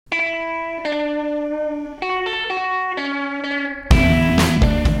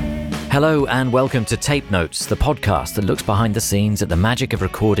Hello and welcome to Tape Notes, the podcast that looks behind the scenes at the magic of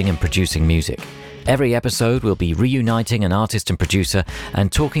recording and producing music. Every episode we'll be reuniting an artist and producer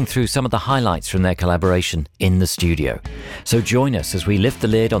and talking through some of the highlights from their collaboration in the studio. So join us as we lift the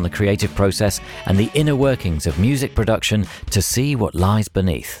lid on the creative process and the inner workings of music production to see what lies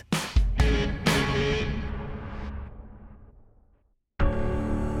beneath.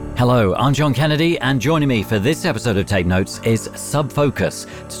 Hello, I'm John Kennedy, and joining me for this episode of Tape Notes is Sub Focus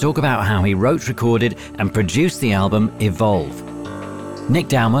to talk about how he wrote, recorded and produced the album Evolve. Nick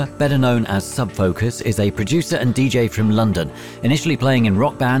Daumer, better known as Sub Focus, is a producer and DJ from London. Initially playing in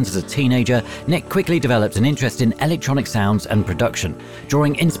rock bands as a teenager, Nick quickly developed an interest in electronic sounds and production,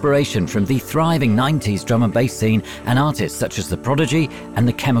 drawing inspiration from the thriving 90s drum and bass scene and artists such as The Prodigy and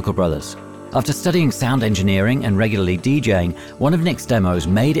the Chemical Brothers. After studying sound engineering and regularly DJing, one of Nick's demos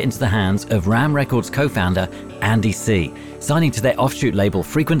made it into the hands of Ram Records co-founder Andy C. Signing to their offshoot label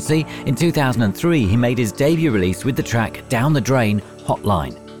Frequency, in 2003 he made his debut release with the track Down the Drain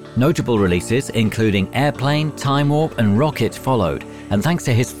Hotline. Notable releases including Airplane, Time Warp and Rocket followed, and thanks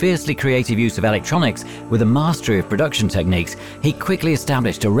to his fiercely creative use of electronics with a mastery of production techniques, he quickly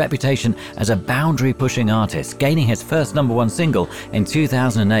established a reputation as a boundary-pushing artist, gaining his first #1 single in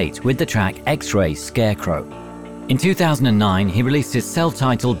 2008 with the track X-Ray Scarecrow. In 2009, he released his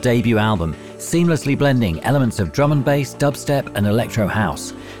self-titled debut album, seamlessly blending elements of drum and bass, dubstep and electro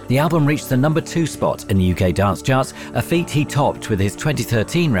house. The album reached the #2 spot in the UK dance charts, a feat he topped with his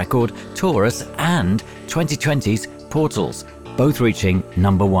 2013 record Taurus and 2020's Portals, both reaching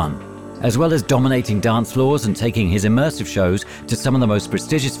 #1. As well as dominating dance floors and taking his immersive shows to some of the most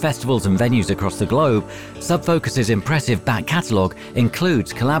prestigious festivals and venues across the globe, Sub Focus's impressive back catalogue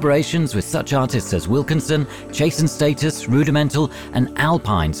includes collaborations with such artists as Wilkinson, Chase & Status, Rudimental and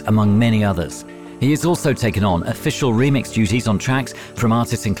Alpines, among many others. He has also taken on official remix duties on tracks from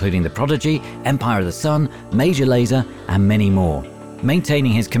artists including The Prodigy, Empire of the Sun, Major Lazer and many more.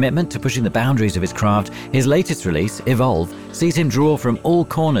 Maintaining his commitment to pushing the boundaries of his craft, his latest release, Evolve, sees him draw from all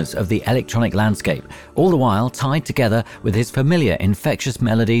corners of the electronic landscape, all the while tied together with his familiar infectious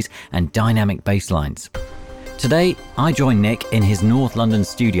melodies and dynamic bass lines. Today, I join Nick in his North London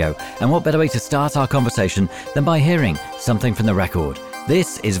studio, and what better way to start our conversation than by hearing something from the record.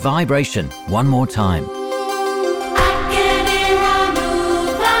 This is Vibration, One More Time.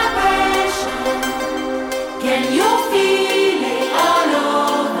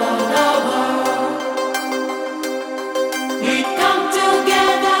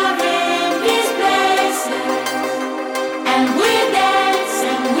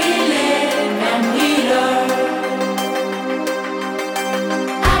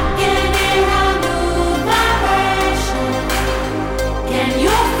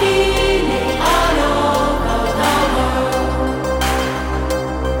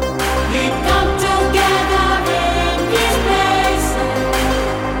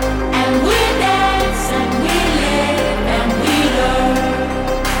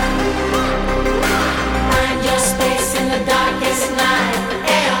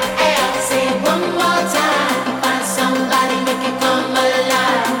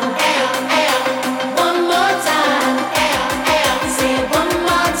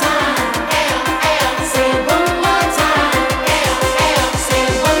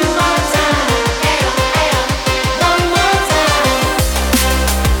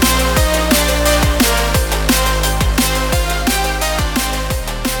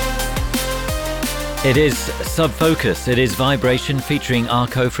 It is Sub Focus, it is Vibration featuring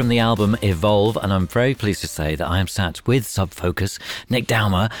Arco from the album Evolve, and I'm very pleased to say that I am sat with Sub Focus, Nick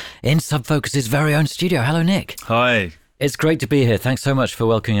Daumer, in Sub Focus's very own studio. Hello, Nick. Hi. It's great to be here. Thanks so much for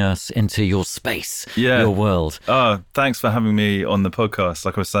welcoming us into your space, your world. Oh, thanks for having me on the podcast.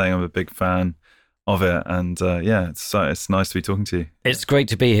 Like I was saying, I'm a big fan of it, and it's nice to be talking to you. It's great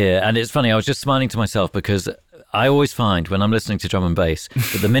to be here, and it's funny, I was just smiling to myself because I always find when I'm listening to drum and bass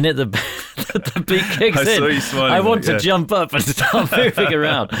that the minute the beat kicks I want to jump up and start moving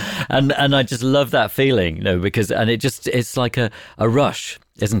around, and I just love that feeling, because it's like a rush,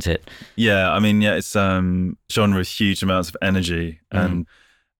 isn't it? Yeah, I mean, it's genre with huge amounts of energy, and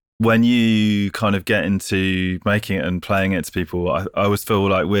when you kind of get into making it and playing it to people, I always feel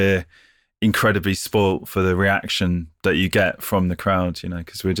like we're incredibly spoilt for the reaction that you get from the crowd,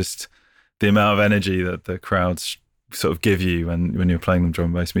 because we're just the amount of energy that the crowds sort of give you when you're playing them drum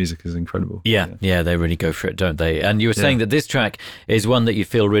and bass music is incredible. Yeah, they really go for it, don't they? And you were saying that this track is one that you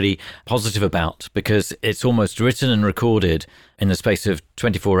feel really positive about because it's almost written and recorded in the space of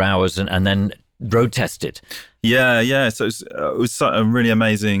 24 hours and then road tested. Yeah. So it was a really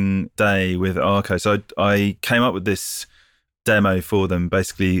amazing day with Arco. So I came up with this demo for them.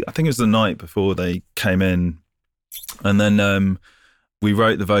 Basically, I think it was the night before they came in, and then we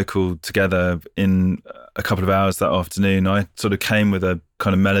wrote the vocal together in a couple of hours that afternoon. I sort of came with a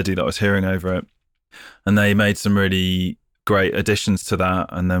kind of melody that I was hearing over it, and they made some really great additions to that,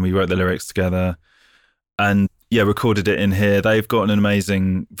 and then we wrote the lyrics together and recorded it in here. They've got an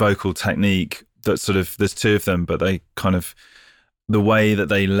amazing vocal technique that sort of, there's two of them, but they kind of, the way that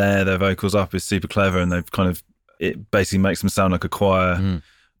they layer their vocals up is super clever, and they've kind of, it basically makes them sound like a choir.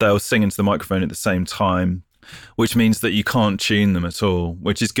 They'll sing into the microphone at the same time, which means that you can't tune them at all,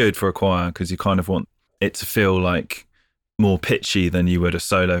 which is good for a choir because you kind of want it to feel like more pitchy than you would a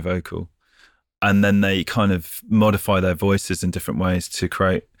solo vocal. And then they kind of modify their voices in different ways to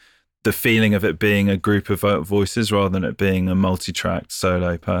create the feeling of it being a group of voices rather than it being a multi-tracked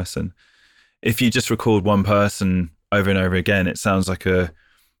solo person. If you just record one person over and over again, it sounds like a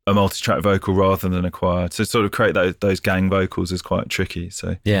multi-track vocal rather than a choir. To sort of create those gang vocals is quite tricky.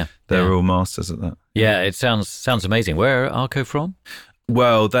 So they're all masters at that. Yeah, it sounds amazing. Where are Arco from?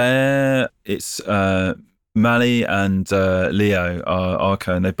 Well, it's Mali and Leo are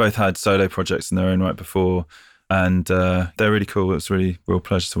Arco, and they both had solo projects in their own right before, and they're really cool. It was really real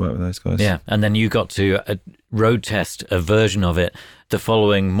pleasure to work with those guys. Yeah, and then you got to road test a version of it the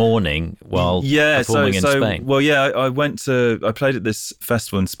following morning while performing in Spain. Well, I played at this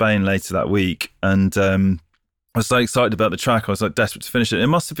festival in Spain later that week, and I was so excited about the track. I was like desperate to finish it. It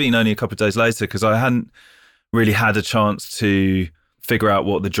must have been only a couple of days later because I hadn't really had a chance to figure out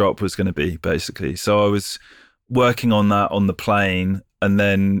what the drop was going to be, basically. So I was working on that on the plane and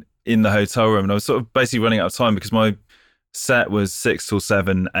then in the hotel room, and I was sort of basically running out of time because my set was 6 till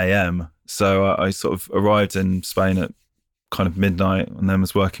 7 a.m. So I sort of arrived in Spain at kind of midnight and then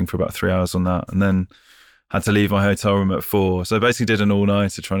was working for about 3 hours on that, and then had to leave my hotel room at 4. So I basically did an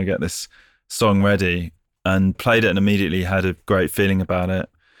all-nighter trying to get this song ready and played it, and immediately had a great feeling about it.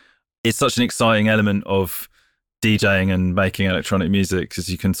 It's such an exciting element of DJing and making electronic music because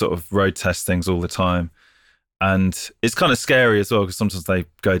you can sort of road test things all the time, and it's kind of scary as well because sometimes they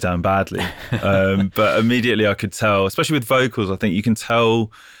go down badly. But immediately I could tell, especially with vocals, I think you can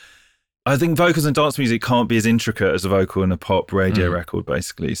tell. I think vocals and dance music can't be as intricate as a vocal in a pop radio record,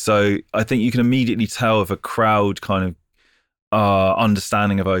 basically. So I think you can immediately tell if a crowd kind of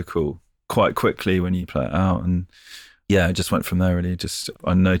understanding a vocal quite quickly when you play it out. And it just went from there, really.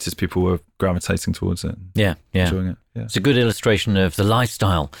 I noticed people were gravitating towards it. Yeah. Enjoying it. Yeah. It's a good illustration of the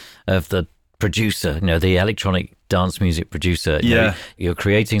lifestyle of the producer, the electronic dance music producer. You're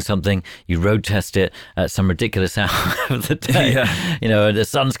creating something, you road test it at some ridiculous hour of the day, and the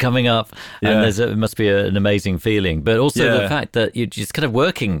sun's coming up, and it must be an amazing feeling. But also the fact that you're just kind of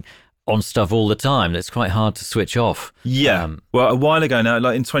working on stuff all the time, that's quite hard to switch off. Well, a while ago now,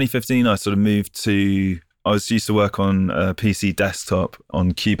 like in 2015, I sort of I was used to work on a PC desktop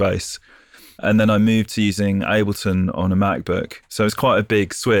on Cubase, and then I moved to using Ableton on a MacBook. So it's quite a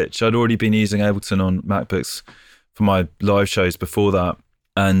big switch. I'd already been using Ableton on MacBooks for my live shows before that,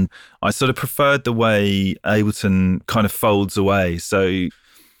 and I sort of preferred the way Ableton kind of folds away. So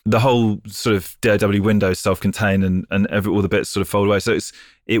the whole sort of DAW window is self-contained, and all the bits sort of fold away. So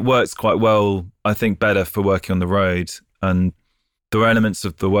it works quite well, I think, better for working on the road. And there were elements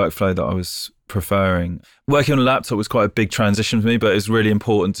of the workflow that I was preferring. Working on a laptop was quite a big transition for me, but it's really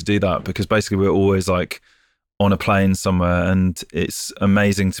important to do that because basically we're always like on a plane somewhere, and it's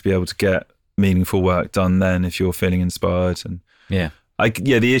amazing to be able to get meaningful work done then if you're feeling inspired. And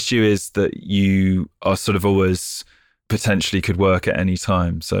the issue is that you are sort of always potentially could work at any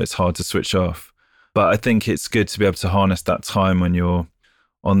time, so it's hard to switch off. But I think it's good to be able to harness that time when you're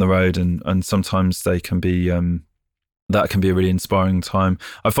on the road, and sometimes they can be that can be a really inspiring time.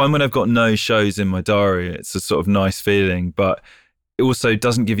 I find when I've got no shows in my diary, it's a sort of nice feeling, but it also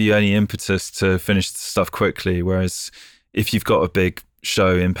doesn't give you any impetus to finish the stuff quickly. Whereas if you've got a big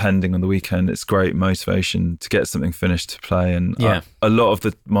show impending on the weekend, it's great motivation to get something finished to play. And a lot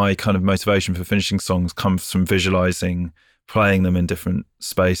of my kind of motivation for finishing songs comes from visualizing playing them in different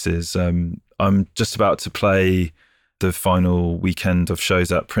spaces. I'm just about to play the final weekend of shows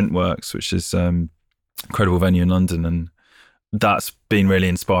at Printworks, which is incredible venue in London, and that's been really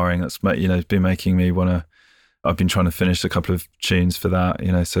inspiring. That's been making me want to. I've been trying to finish a couple of tunes for that,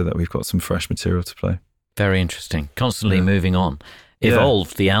 so that we've got some fresh material to play. Very interesting. Constantly moving on.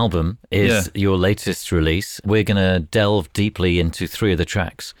 Evolve, the album, is your latest release. We're going to delve deeply into 3 of the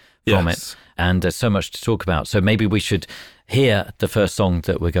tracks from it, and there's so much to talk about. So maybe we should hear the first song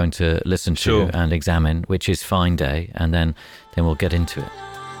that we're going to listen to and examine, which is Fine Day, and then we'll get into it.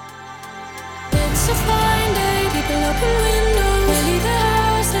 It's a fine day, people open windows, leave their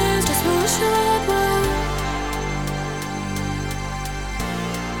houses, just wash your road.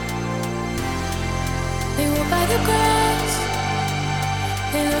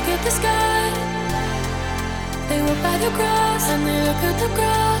 at the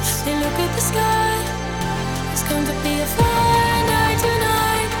grass, they look at the sky. It's going to be a fine night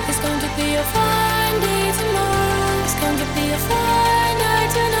tonight. It's going to be a fine day tomorrow. It's going to be a fine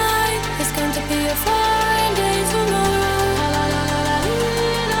night tonight. It's going to be a fine day tomorrow. La la la la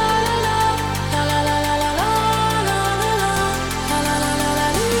la la la la la la la la la la la la la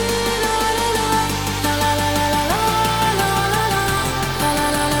la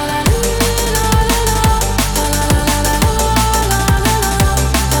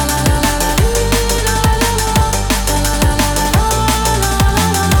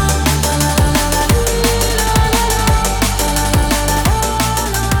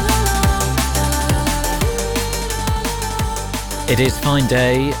It is Fine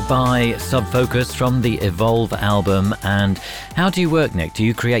Day by Subfocus from the Evolve album. And how do you work, Nick? Do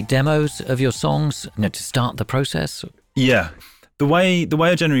you create demos of your songs, to start the process? Yeah. The way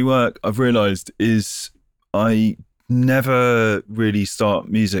I generally work, I've realised, is I never really start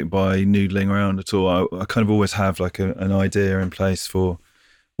music by noodling around at all. I kind of always have like an idea in place for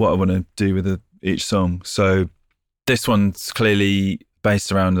what I want to do with each song. So this one's clearly based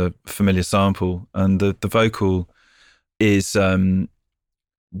around a familiar sample, and the vocal is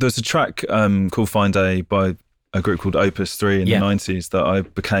there's a track called Fine Day by a group called Opus 3 in the 90s that I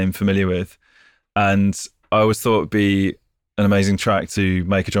became familiar with, and I always thought it'd be an amazing track to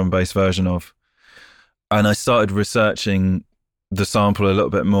make a drum and bass version of. And I started researching the sample a little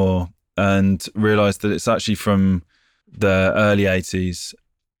bit more and realised that it's actually from the early 80s,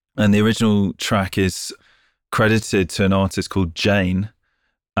 and the original track is credited to an artist called Jane,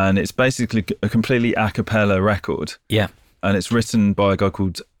 and it's basically a completely a cappella record. Yeah. And it's written by a guy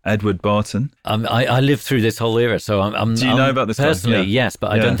called Edward Barton. I lived through this whole era, so Do you know about this guy? personally? Yes, but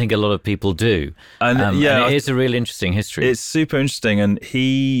I don't think a lot of people do. And and it is a really interesting history. It's super interesting, and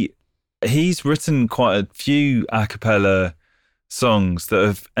he's written quite a few a cappella songs that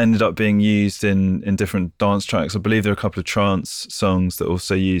have ended up being used in different dance tracks. I believe there are a couple of trance songs that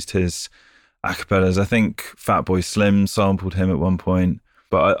also used his a cappellas. I think Fatboy Slim sampled him at one point.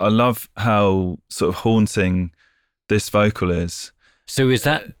 But I love how sort of haunting this vocal is. So is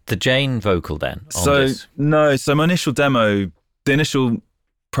that the Jane vocal then? No, so my initial demo, the initial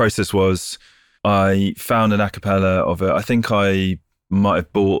process was I found an a cappella of it. I think I might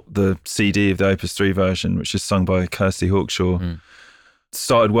have bought the CD of the Opus 3 version, which is sung by Kirsty Hawkshaw.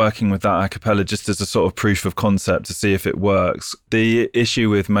 Started working with that a cappella just as a sort of proof of concept to see if it works. The issue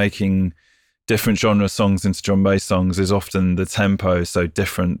with making different genre songs into drum bass songs is often the tempo is so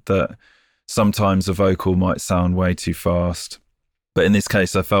different that sometimes a vocal might sound way too fast. But in this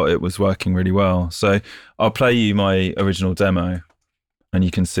case, I felt it was working really well. So I'll play you my original demo and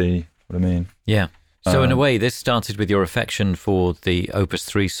you can see what I mean. Yeah. So in a way, this started with your affection for the Opus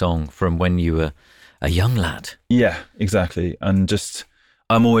 3 song from when you were a young lad. Yeah, exactly. And just,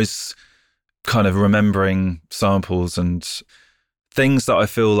 I'm always kind of remembering samples and things that I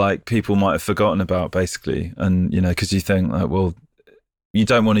feel like people might have forgotten about, basically. And, because you think like, well, you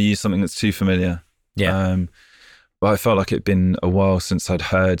don't want to use something that's too familiar. Yeah. But I felt like it'd been a while since I'd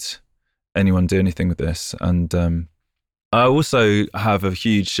heard anyone do anything with this. And I also have I'm a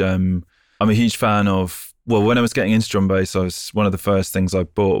huge fan of, well, when I was getting into drum bass, one of the first things I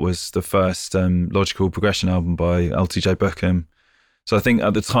bought was the first Logical Progression album by LTJ Buckham. So I think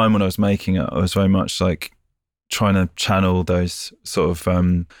at the time when I was making it, I was very much like trying to channel those sort of,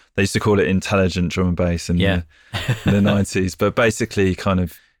 they used to call it intelligent drum and bass in the 90s, but basically kind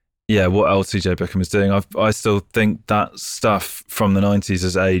of, what LTJ Buckham was doing. I still think that stuff from the 90s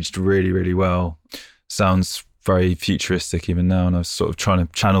has aged really, really well. Sounds very futuristic even now, and I was sort of trying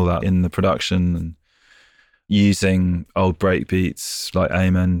to channel that in the production and using old break beats like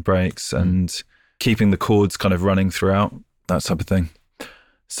Amen breaks and keeping the chords kind of running throughout, that type of thing.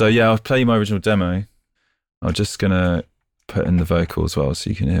 So I'll play you my original demo. I'm just going to put in the vocal as well so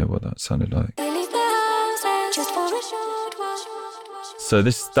you can hear what that sounded like. So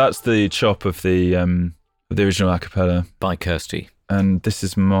that's the chop of the original a cappella. By Kirsty. And this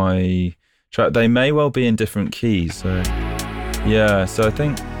is my track. They may well be in different keys. So I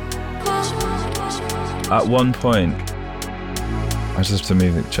think at one point, I just have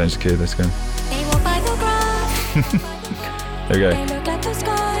to change the key of this again. There we go. They look at the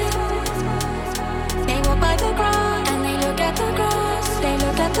sky. They walk by the ground and they look at the grass. They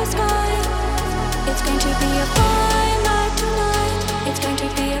look at the sky. It's going to be a fine night tonight. It's going to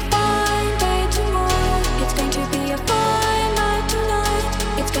be a fine day tomorrow. It's going to be a fine night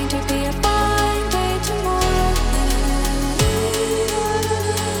tonight. It's going to be a fine day tomorrow.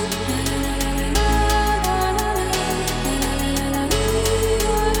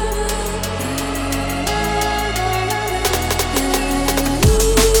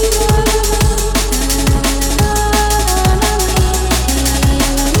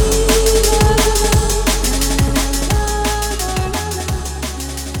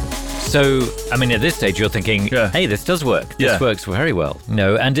 So, I mean, at this stage, you're thinking, hey, this does work. This works very well.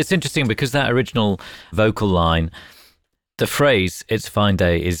 And it's interesting because that original vocal line, the phrase, it's a fine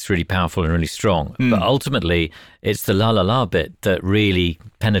day, is really powerful and really strong. But ultimately, it's the la la la bit that really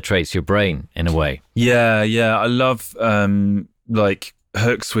penetrates your brain in a way. Yeah. I love like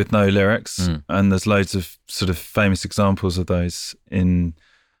hooks with no lyrics. And there's loads of sort of famous examples of those in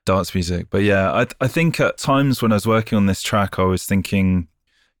dance music. But yeah, I think at times when I was working on this track, I was thinking,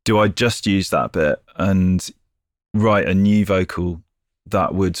 do I just use that bit and write a new vocal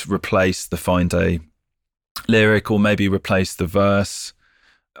that would replace the Fine Day lyric or maybe replace the verse?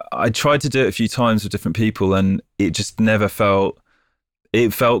 I tried to do it a few times with different people and it just never felt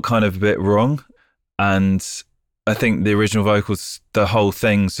kind of a bit wrong. And I think the original vocals, the whole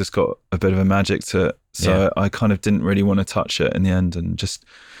thing's just got a bit of a magic to it. So I kind of didn't really want to touch it in the end and just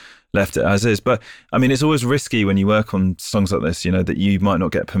left it as is. But I mean, it's always risky when you work on songs like this, that you might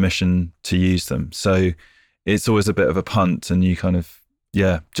not get permission to use them. So it's always a bit of a punt and you kind of,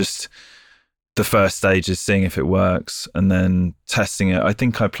 just the first stage is seeing if it works and then testing it. I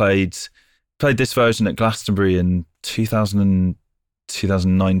think I played this version at Glastonbury in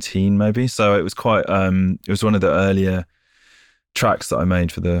 2019 maybe. So it was quite, it was one of the earlier tracks that I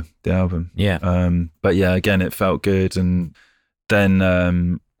made for the album. But yeah, again, it felt good. And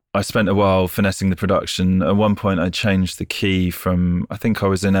then I spent a while finessing the production. At one point I changed the key from, I think I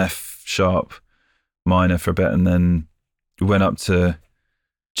was in F sharp minor for a bit and then went up to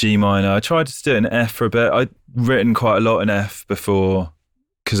G minor. I tried to do it in F for a bit. I'd written quite a lot in F before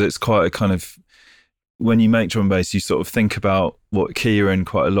because it's quite a kind of, when you make drum and bass, you sort of think about what key you're in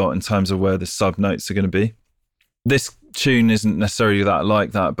quite a lot in terms of where the sub notes are going to be. This tune isn't necessarily that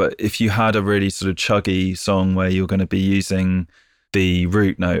like that, but if you had a really sort of chuggy song where you're going to be using the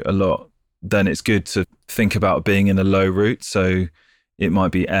root note a lot, then it's good to think about being in a low root. So it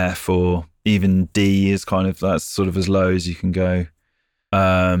might be F or even D is kind of, that's sort of as low as you can go.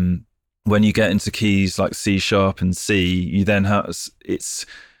 When you get into keys like C sharp and C, you then have,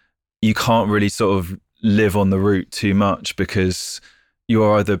 you can't really sort of live on the root too much because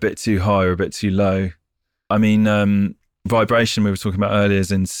you're either a bit too high or a bit too low. I mean, vibration we were talking about earlier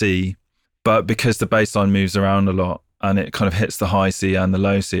is in C, but because the bass line moves around a lot and it kind of hits the high C and the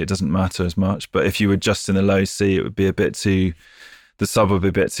low C, it doesn't matter as much. But if you were just in the low C, it would be the sub would be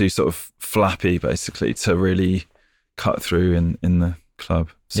a bit too sort of flappy basically to really cut through in the club.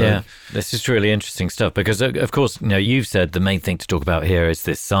 So, yeah, this is really interesting stuff because, of course, you've said the main thing to talk about here is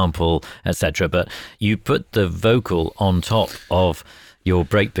this sample, etc. But you put the vocal on top of your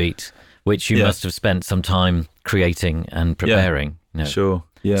breakbeat, which you must have spent some time creating and preparing. Sure.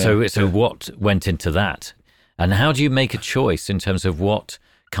 Yeah. So what went into that, and how do you make a choice in terms of what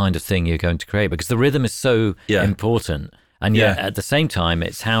kind of thing you're going to create? Because the rhythm is so important. And yet at the same time,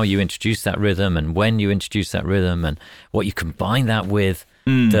 it's how you introduce that rhythm and when you introduce that rhythm and what you combine that with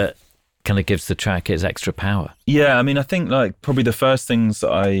that kind of gives the track its extra power. Yeah, I mean, I think like probably the first things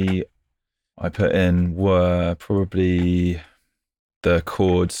that I put in were probably the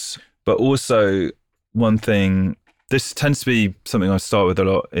chords, but also one thing, this tends to be something I start with a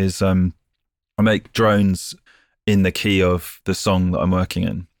lot, is I make drones in the key of the song that I'm working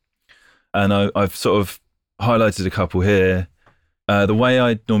in. And I've sort of highlighted a couple here. The way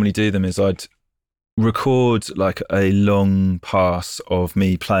I normally do them is I'd record like a long pass of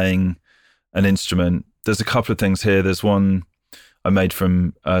me playing an instrument. There's a couple of things here. There's one I made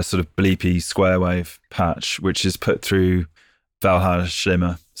from a sort of bleepy square wave patch, which is put through Valhalla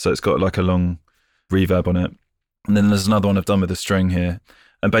Shimmer. So it's got like a long reverb on it. And then there's another one I've done with a string here.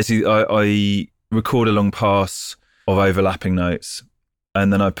 And basically I record a long pass of overlapping notes.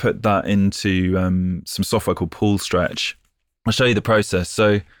 And then I put that into some software called Pool Stretch. I'll show you the process.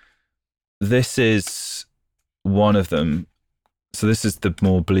 So this is one of them. So this is the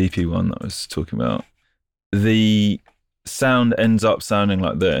more bleepy one that I was talking about. The sound ends up sounding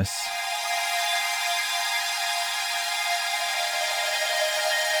like this.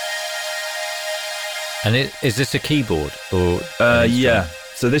 And is this a keyboard or? Yeah.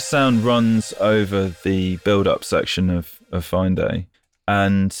 So this sound runs over the build-up section of Fine Day.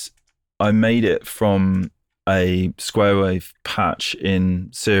 And I made it from a square wave patch in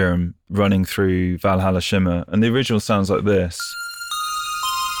Serum running through Valhalla Shimmer. And the original sounds like this.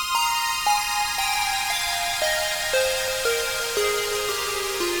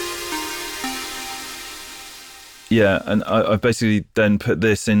 Yeah, and I basically then put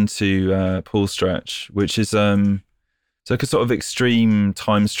this into Pool Stretch, which is it's like a sort of extreme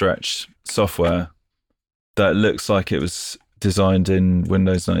time stretch software that looks like it was designed in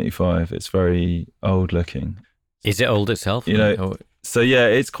Windows 95. It's very old looking. Is it old itself? So yeah,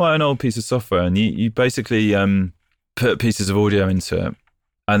 it's quite an old piece of software, and you basically put pieces of audio into it,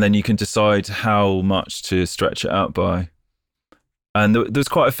 and then you can decide how much to stretch it out by. And there was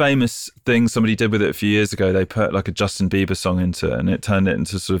quite a famous thing somebody did with it a few years ago. They put like a Justin Bieber song into it, and it turned it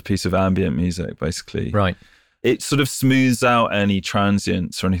into sort of piece of ambient music, basically. Right. It sort of smooths out any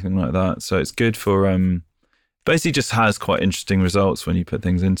transients or anything like that. So it's good for, basically just has quite interesting results when you put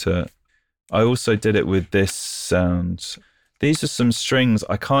things into it. I also did it with this sound. These are some strings.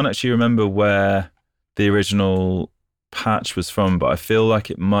 I can't actually remember where the original patch was from, but I feel like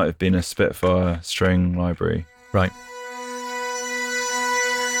it might have been a Spitfire string library. Right.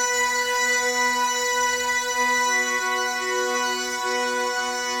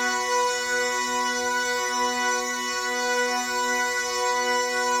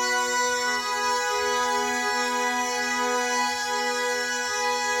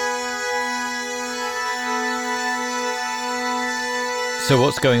 So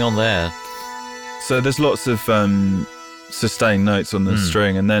what's going on there? So there's lots of sustained notes on the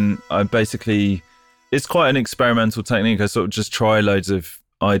string, and then I basically, it's quite an experimental technique. I sort of just try loads of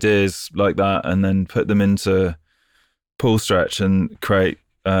ideas like that and then put them into pull stretch and create.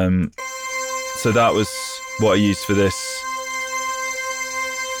 So that was what I used for this.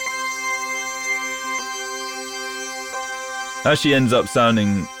 Actually ends up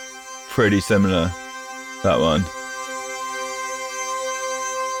sounding pretty similar, that one.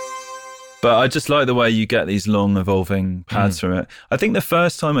 But I just like the way you get these long evolving pads from it. I think the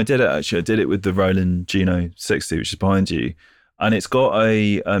first time I did it, actually, I did it with the Roland Juno 60, which is behind you. And it's got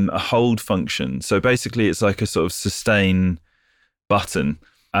a hold function. So basically it's like a sort of sustain button.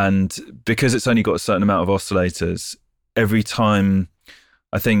 And because it's only got a certain amount of oscillators, every time,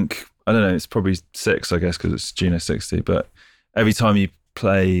 I think, I don't know, it's probably 6, I guess, because it's Juno 60. But every time you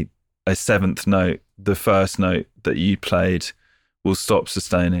play a 7th note, the first note that you played will stop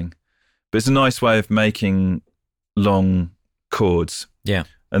sustaining. But it's a nice way of making long chords. Yeah.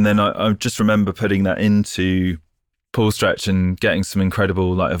 And then I just remember putting that into pull stretch and getting some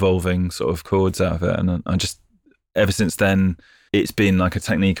incredible, like, evolving sort of chords out of it. And I just, ever since then, it's been like a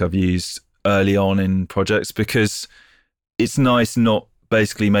technique I've used early on in projects, because it's nice not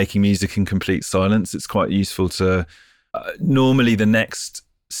basically making music in complete silence. It's quite useful to, normally the next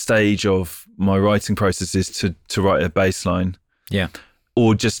stage of my writing process is to write a bass line. Yeah.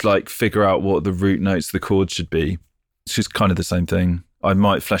 Or just like figure out what the root notes of the chords should be. It's just kind of the same thing. I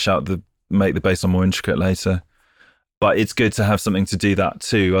might flesh out make the bass line more intricate later, but it's good to have something to do that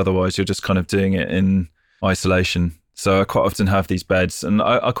too. Otherwise you're just kind of doing it in isolation. So I quite often have these beds, and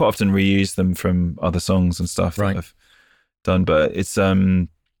I quite often reuse them from other songs and stuff that I've done, but it's a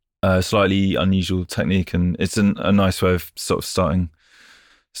slightly unusual technique, and it's a nice way of sort of starting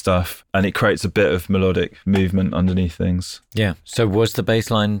stuff, and it creates a bit of melodic movement underneath things. Yeah. So was the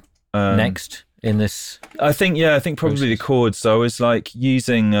bass line next in this? I think probably process? The chords. So I was like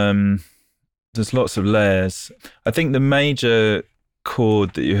using, there's lots of layers. I think the major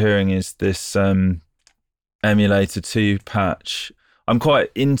chord that you're hearing is this Emulator 2 patch. I'm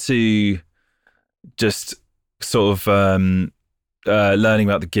quite into just sort of learning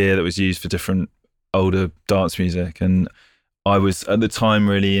about the gear that was used for different older dance music, and I was at the time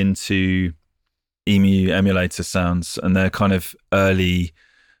really into EMU emulator sounds, and they're kind of early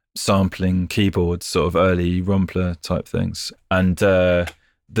sampling keyboards, sort of early Rompler type things. And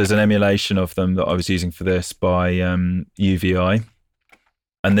there's an emulation of them that I was using for this by UVI.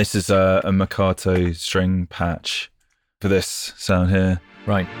 And this is a Makato string patch for this sound here.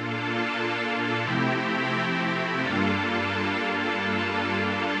 Right.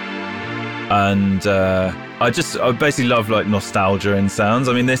 And I basically love like nostalgia in sounds.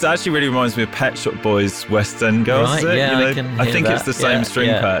 I mean, this actually really reminds me of Pet Shop Boys' West End Girls. Right, yeah, you know? I think it's the same string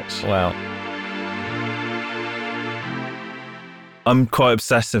patch. Wow. I'm quite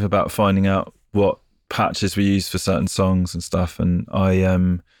obsessive about finding out what patches we use for certain songs and stuff. And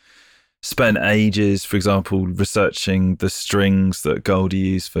I spent ages, for example, researching the strings that Goldie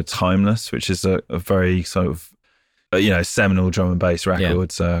used for Timeless, which is a very sort of, seminal drum and bass record. Yeah.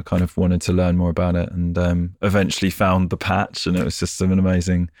 So I kind of wanted to learn more about it, and eventually found the patch, and it was just an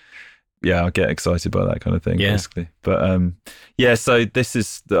amazing, I get excited by that kind of thing, basically. But so this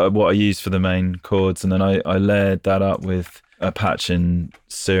is what I use for the main chords, and then I layered that up with a patch in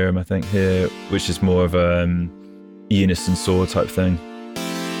Serum, I think, here, which is more of a unison saw type thing,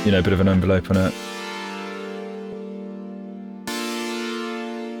 a bit of an envelope on it.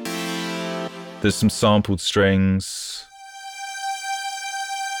 There's some sampled strings.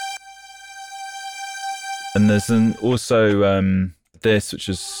 And there's also this, which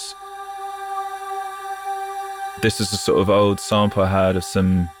is This is a sort of old sample I had of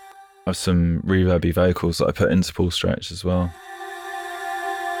some reverby vocals that I put into Paul Stretch as well.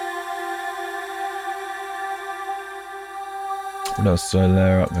 What else do I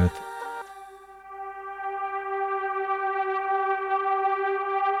layer up with?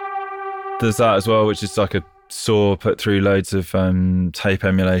 There's that as well, which is like a saw put through loads of tape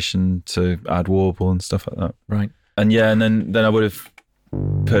emulation to add warble and stuff like that. Right. And yeah, and then I would have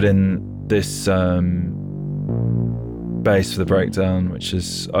put in this bass for the breakdown, which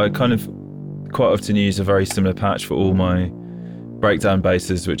is, I kind of quite often use a very similar patch for all my breakdown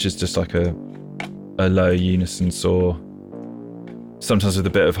basses, which is just like a low unison saw, sometimes with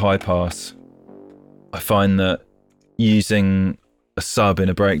a bit of high pass. I find that using a sub in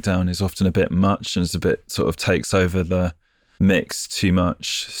a breakdown is often a bit much, and it's a bit sort of takes over the mix too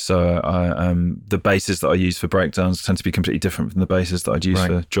much. So the basses that I use for breakdowns tend to be completely different from the basses that I'd use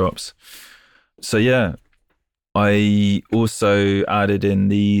for drops. So yeah, I also added in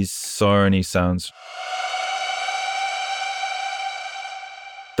these siren-y sounds.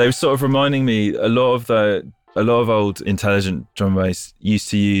 They were sort of reminding me a lot of old intelligent drum and bass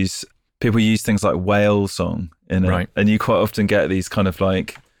people use things like whale song in it. Right. And you quite often get these kind of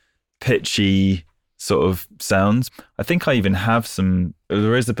like pitchy sort of sounds. I think I even have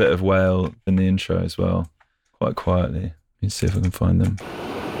there is a bit of whale in the intro as well, quite quietly. Let me see if I can find them.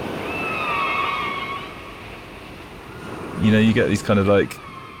 You know, you get these kind of like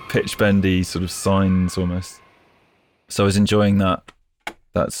pitch bendy sort of signs almost. So I was enjoying that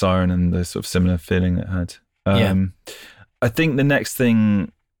siren and the sort of similar feeling it had. I think the next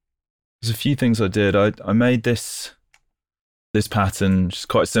thing, there's a few things I did. I made this pattern, which is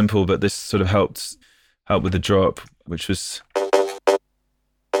quite simple, but this sort of helped with the drop, which was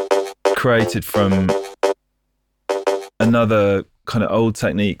created from another kind of old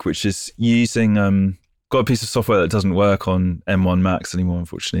technique, which is using got a piece of software that doesn't work on M1 Max anymore,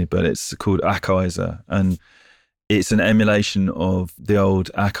 unfortunately, but it's called Ackizer, and it's an emulation of the old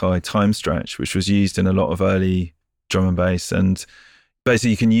Akai time stretch, which was used in a lot of early drum and bass. And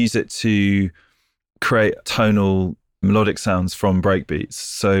basically you can use it to create tonal melodic sounds from breakbeats.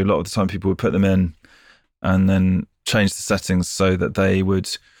 So a lot of the time people would put them in and then change the settings so that they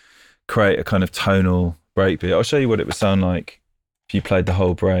would create a kind of tonal breakbeat. I'll show you what it would sound like if you played the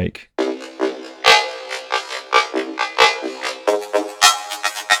whole break.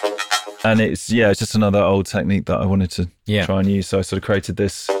 And it's just another old technique that I wanted to try and use. So I sort of created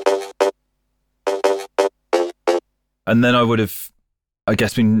this. And then I would have, I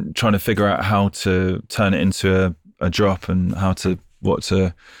guess, been trying to figure out how to turn it into a drop and what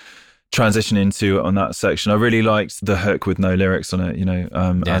to transition into on that section. I really liked the hook with no lyrics on it, you know,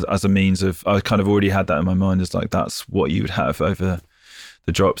 as a means of, I kind of already had that in my mind as like, that's what you would have over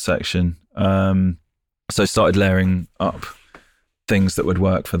the drop section. So I started layering up things that would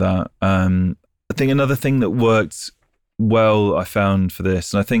work for that. I think another thing that worked well, I found for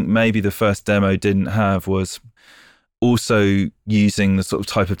this, and I think maybe the first demo didn't have, was also using the sort of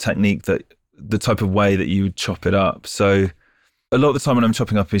type of technique the type of way that you would chop it up. So a lot of the time when I'm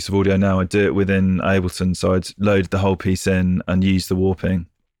chopping up a piece of audio now, I do it within Ableton. So I'd load the whole piece in and use the warping.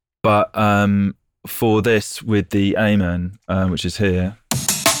 But for this, with the Amen, which is here.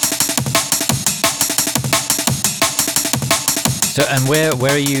 So, and where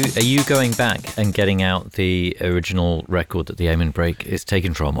are you going back and getting out the original record that the Amen break is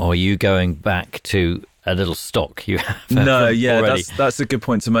taken from, or are you going back to a little stock you have? No, already? That's a good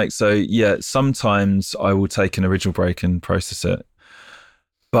point to make. So yeah, sometimes I will take an original break and process it,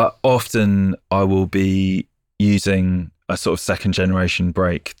 but often I will be using a sort of second generation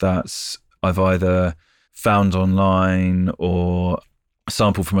break that's I've either found online or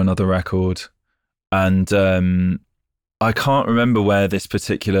sampled from another record. And I can't remember where this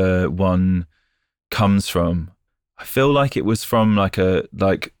particular one comes from. I feel like it was from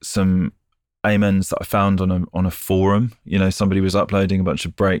like some amens that I found on a forum. You know, somebody was uploading a bunch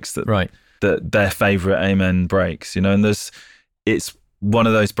of breaks that their favorite amen breaks, you know, and it's one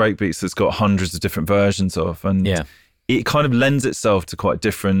of those breakbeats that's got hundreds of different versions of, and it kind of lends itself to quite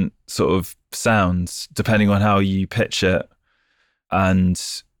different sort of sounds depending on how you pitch it. And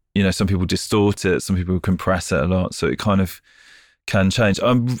you know, some people distort it, some people compress it a lot, so it kind of can change.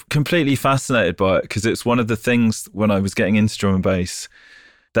 I'm completely fascinated by it because it's one of the things when I was getting into drum and bass,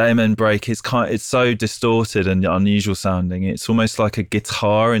 the amen break is it's so distorted and unusual sounding. It's almost like a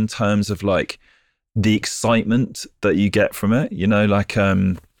guitar in terms of like the excitement that you get from it. You know, like I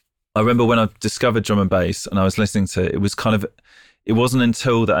remember when I discovered drum and bass and I was listening to it, it wasn't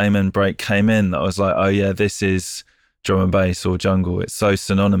until the amen break came in that I was like, oh yeah, this is drum and bass or jungle. It's so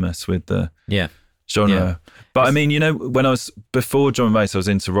synonymous with the genre. Yeah. But I mean, you know, when I was before drum and bass, I was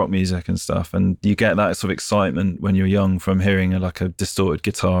into rock music and stuff, and you get that sort of excitement when you're young from hearing like a distorted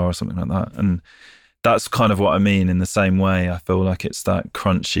guitar or something like that. And that's kind of what I mean in the same way. I feel like it's that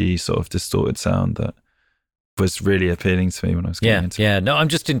crunchy sort of distorted sound that was really appealing to me when I was getting into it. Yeah. No, I'm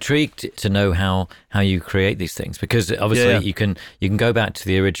just intrigued to know how you create these things, because obviously you can go back to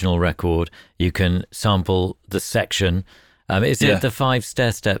the original record, you can sample the section. Is it the 5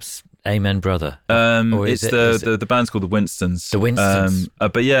 stair steps? Amen, Brother. It's the band's called the Winstons. The Winstons.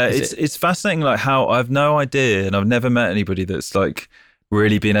 But yeah, it's fascinating, like how I've no idea, and I've never met anybody that's like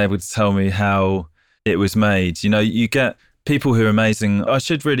really been able to tell me how it was made. You know, you get people who are amazing. I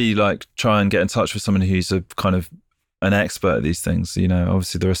should really like try and get in touch with someone who's a kind of an expert at these things. You know,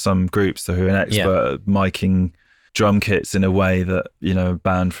 obviously there are some groups who are an expert at miking drum kits in a way that, you know, a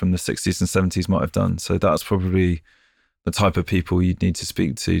band from the 60s and 70s might have done. So that's probably the type of people you'd need to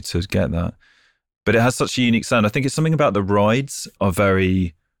speak to get that. But it has such a unique sound. I think it's something about the rides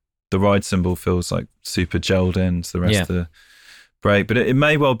the ride cymbal feels like super gelled into the rest of the break. But it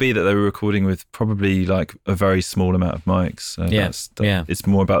may well be that they were recording with probably like a very small amount of mics. So it's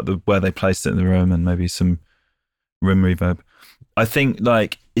more about where they placed it in the room and maybe some room reverb. I think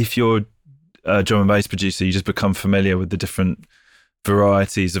like if you're a drum and bass producer, you just become familiar with the different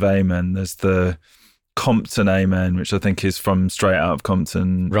varieties of Amen. There's the Compton Amen, which I think is from Straight Out of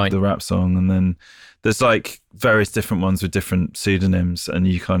Compton, the rap song. And then there's like various different ones with different pseudonyms, and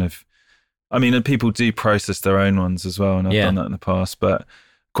you kind of, I mean, and people do process their own ones as well, and I've done that in the past, but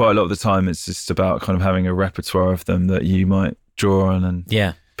quite a lot of the time it's just about kind of having a repertoire of them that you might draw on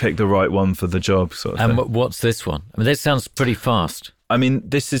and pick the right one for the job sort of thing. And what's this one? I mean, this sounds pretty fast. I mean,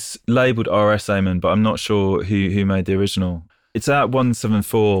 this is labelled RS Amen, but I'm not sure who made the original. It's at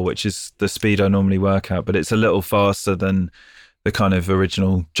 174, which is the speed I normally work at, but it's a little faster than the kind of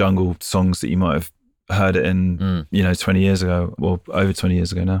original jungle songs that you might have heard it in, 20 years ago, or over 20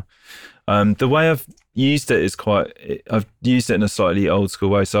 years ago now. The way I've used it is I've used it in a slightly old school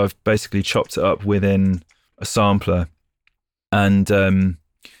way. So I've basically chopped it up within a sampler, and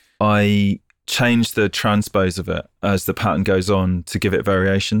I change the transpose of it as the pattern goes on to give it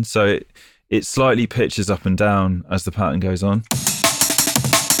variation. So it slightly pitches up and down as the pattern goes on.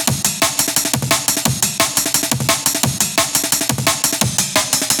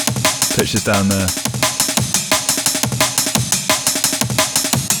 Pitches down there.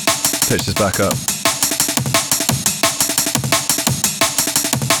 Pitches back up.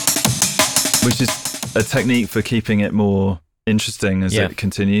 Which is a technique for keeping it more interesting as it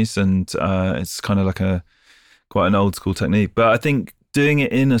continues, and it's kind of like quite an old school technique. But I think doing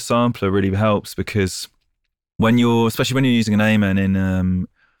it in a sampler really helps, because especially when you're using an Amen in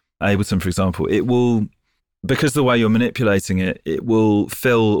Ableton, for example, it will, because the way you're manipulating it, it will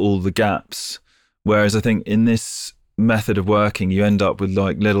fill all the gaps. Whereas I think in this method of working, you end up with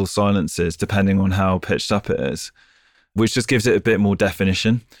like little silences depending on how pitched up it is, which just gives it a bit more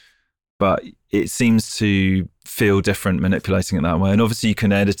definition. But it seems to feel different manipulating it that way. And obviously you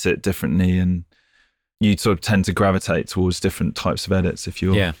can edit it differently, and you sort of tend to gravitate towards different types of edits if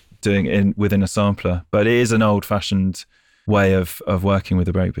you're doing it within a sampler. But it is an old-fashioned way of working with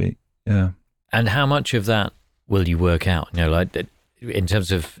a breakbeat. Yeah. And how much of that will you work out? You know, like in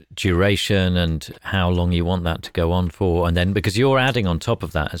terms of duration and how long you want that to go on for, and then because you're adding on top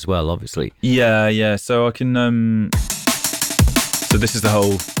of that as well, obviously. Yeah. So I can. So this is the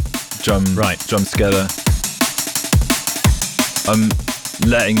whole drum together. I'm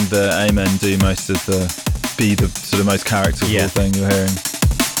letting the Amen do most of be the sort of most characterful thing you're hearing.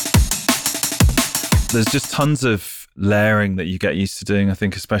 There's just tons of layering that you get used to doing, I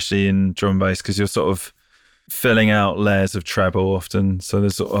think, especially in drum and bass, because you're sort of filling out layers of treble often. So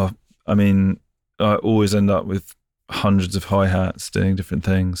there's I always end up with hundreds of hi-hats doing different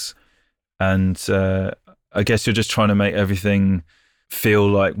things. And I guess you're just trying to make everything feel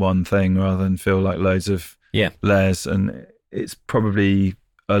like one thing rather than feel like loads of layers. And it's probably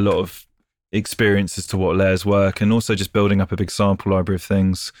a lot of experience as to what layers work, and also just building up a big sample library of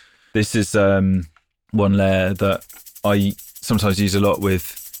things. This is one layer that I sometimes use a lot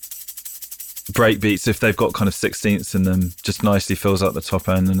with breakbeats. If they've got kind of 16ths in them, just nicely fills out the top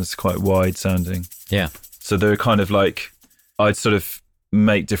end, and it's quite wide sounding. Yeah. So they're kind of like, I'd sort of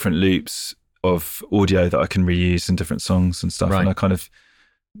make different loops of audio that I can reuse in different songs and stuff. Right. And I kind of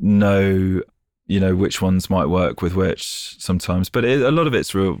know, which ones might work with which sometimes. But a lot of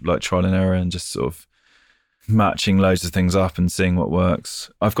it's real like trial and error and just sort of matching loads of things up and seeing what works.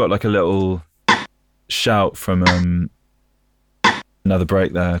 I've got like a little shout from another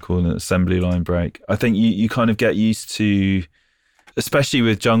break there called an assembly line break. I think you kind of get used to especially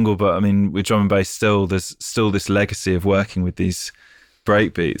with jungle, but I mean, with drum and bass still, there's still this legacy of working with these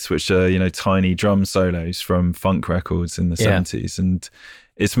breakbeats, which are, you know, tiny drum solos from funk records in the 70s. And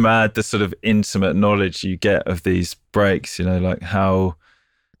it's mad the sort of intimate knowledge you get of these breaks, you know, like how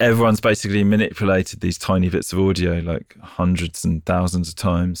everyone's basically manipulated these tiny bits of audio like hundreds and thousands of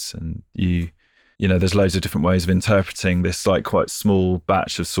times. And you know, there's loads of different ways of interpreting this like quite small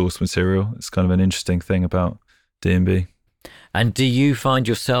batch of source material. It's kind of an interesting thing about D&B. And do you find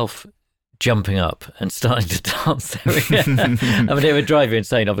yourself jumping up and starting to dance? I mean, it would drive you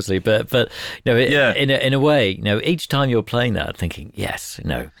insane, obviously, but you know, in a way, you know, each time you're playing that, thinking, yes,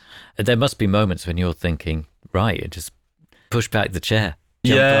 no, there must be moments when you're thinking, right, and just push back the chair.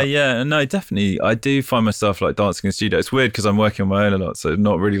 Yeah, no, definitely. I do find myself like dancing in the studio. It's weird because I'm working on my own a lot, so I'm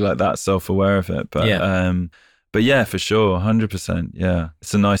not really like that self-aware of it. But yeah, for sure, 100%. Yeah,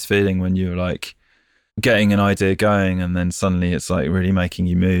 it's a nice feeling when you're like getting an idea going, and then suddenly it's like really making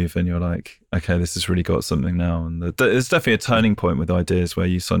you move, and you're like, okay, this has really got something now. And there's definitely a turning point with ideas where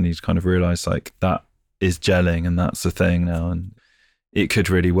you suddenly kind of realize like that is gelling, and that's the thing now, and it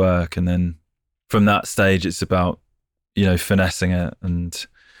could really work. And then from that stage, it's about, you know, finessing it. And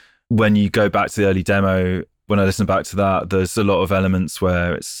when you go back to the early demo, when I listen back to that, there's a lot of elements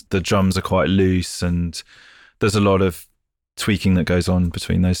where the drums are quite loose, and there's a lot of tweaking that goes on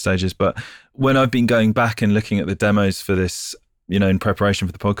between those stages. But when I've been going back and looking at the demos for this, you know, in preparation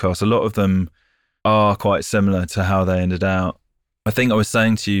for the podcast, a lot of them are quite similar to how they ended out. I think I was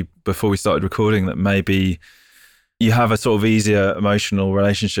saying to you before we started recording that maybe you have a sort of easier emotional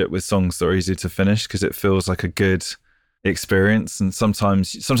relationship with songs that are easier to finish because it feels like a good experience. And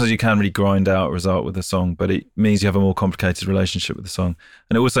sometimes you can really grind out a result with a song, but it means you have a more complicated relationship with the song.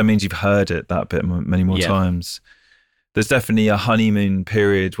 And it also means you've heard it that bit many more times. There's definitely a honeymoon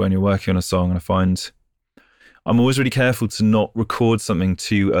period when you're working on a song, and I find I'm always really careful to not record something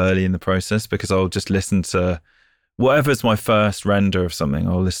too early in the process, because I'll just listen to whatever's my first render of something,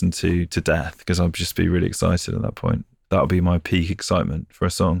 I'll listen to death, because I'll just be really excited at that point. That'll be my peak excitement for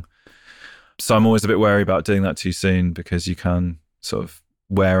a song. So I'm always a bit wary about doing that too soon, because you can sort of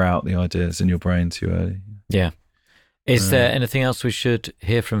wear out the ideas in your brain too early. Yeah. Is there anything else we should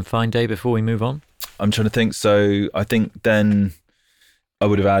hear from Fine Day before we move on? I'm trying to think. So I think then I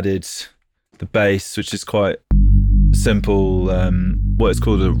would have added the bass, which is quite simple, what is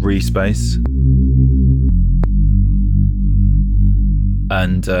called a re-space.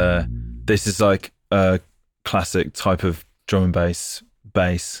 And this is like a classic type of drum and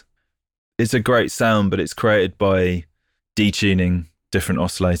bass. It's a great sound, but it's created by detuning different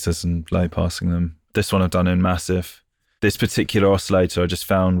oscillators and low passing them. This one I've done in Massive. This particular oscillator I just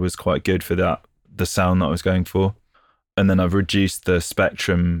found was quite good for the sound that I was going for. And then I've reduced the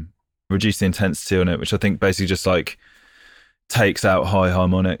spectrum, reduced the intensity on it, which I think basically just like takes out high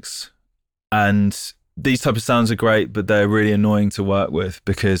harmonics. And these type of sounds are great, but they're really annoying to work with,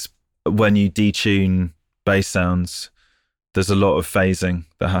 because when you detune bass sounds, there's a lot of phasing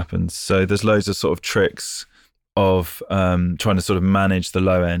that happens. So there's loads of sort of tricks of trying to sort of manage the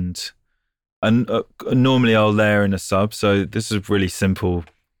low end. And normally I'll layer in a sub. So this is a really simple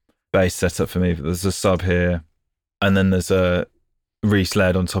bass setup for me, but there's a sub here, and then there's a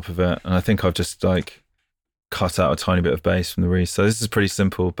re-sled on top of it. And I think I've just like cut out a tiny bit of bass from the re. So this is pretty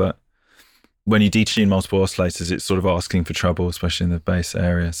simple, but when you detune multiple oscillators, it's sort of asking for trouble, especially in the bass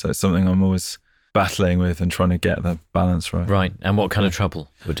area. So it's something I'm always battling with and trying to get the balance right. Right. And what kind of trouble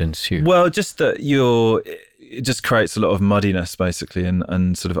would ensue? Well, just that it just creates a lot of muddiness, basically,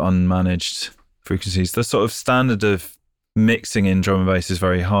 and sort of unmanaged frequencies. The sort of standard of mixing in drum and bass is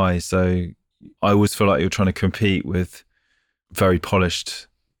very high. So I always feel like you're trying to compete with very polished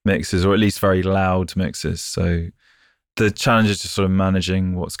mixes, or at least very loud mixes. So the challenge is just sort of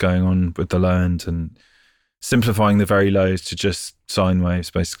managing what's going on with the low end and simplifying the very lows to just sine waves,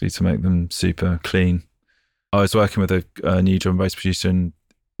 basically, to make them super clean. I was working with a new drum and bass producer in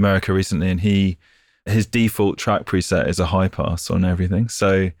America recently, and his default track preset is a high pass on everything.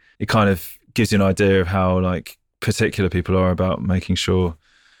 So it kind of gives you an idea of how like particular people are about making sure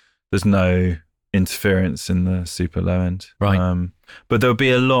there's no interference in the super low end. Right. But there'll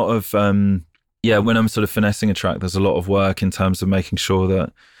be a lot of when I'm sort of finessing a track, there's a lot of work in terms of making sure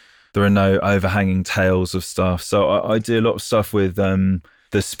that there are no overhanging tails of stuff. So I do a lot of stuff with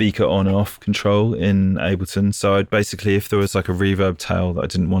the speaker on and off control in Ableton. So I'd basically, if there was like a reverb tail that I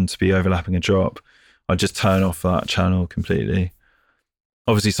didn't want to be overlapping a drop, I'd just turn off that channel completely.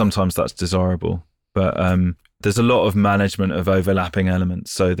 Obviously, sometimes that's desirable, but there's a lot of management of overlapping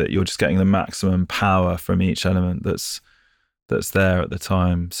elements so that you're just getting the maximum power from each element that's there at the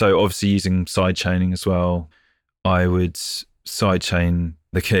time. So obviously using side chaining as well, I would sidechain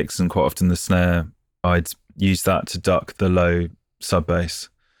the kicks, and quite often the snare, I'd use that to duck the low sub bass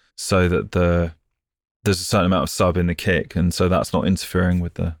so that there's a certain amount of sub in the kick, and so that's not interfering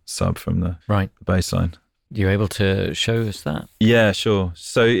with the sub from the bass line. You able to show us that? Yeah, sure.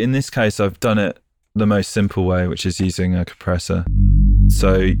 So in this case, I've done it the most simple way, which is using a compressor.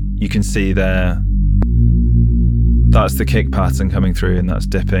 So you can see there, that's the kick pattern coming through, and that's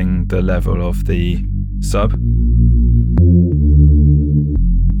dipping the level of the sub.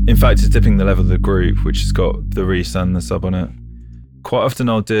 In fact, it's dipping the level of the group, which has got the Reese and the sub on it. Quite often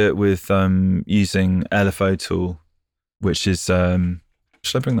I'll do it with using LFO tool, which is, should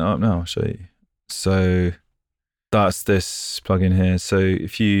I bring that up now? I'll show you. So that's this plugin here. So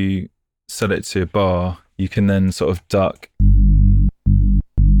if you set it to a bar, you can then sort of duck.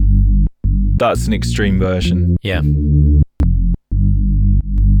 That's an extreme version. Yeah.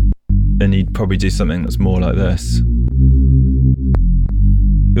 And you'd probably do something that's more like this.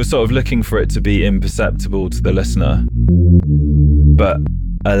 You're sort of looking for it to be imperceptible to the listener, but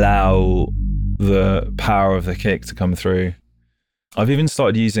allow the power of the kick to come through. I've even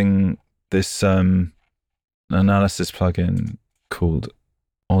started using this analysis plugin called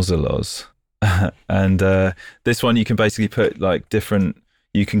Oziloz. And this one you can basically put like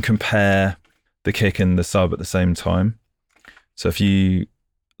you can compare the kick and the sub at the same time. So if you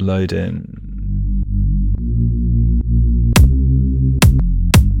load in,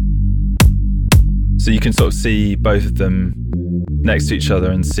 so you can sort of see both of them next to each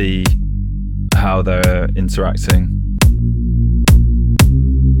other and see how they're interacting.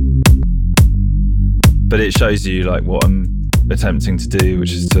 But it shows you like what I'm attempting to do,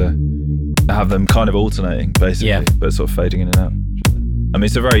 which is to have them kind of alternating basically, but sort of fading in and out. I mean,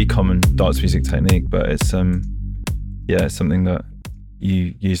 it's a very common dance music technique, but it's it's something that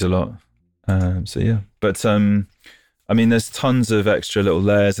you use a lot. But I mean, there's tons of extra little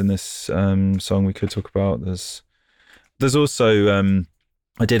layers in this song we could talk about. There's also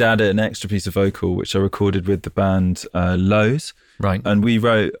I did add an extra piece of vocal which I recorded with the band Lowe's. Right. And we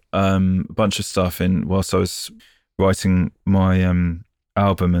wrote a bunch of stuff whilst I was writing my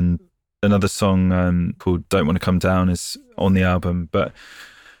album, and another song called Don't Want to Come Down is on the album. But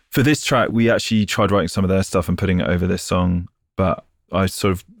for this track, we actually tried writing some of their stuff and putting it over this song. But I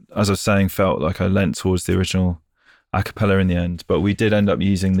sort of, as I was saying, felt like I leant towards the original a cappella in the end. But we did end up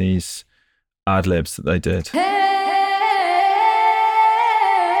using these ad-libs that they did.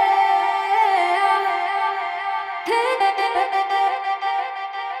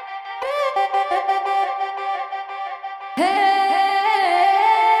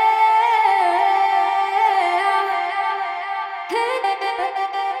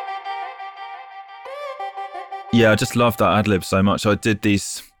 Yeah, I just love that ad-lib so much. I did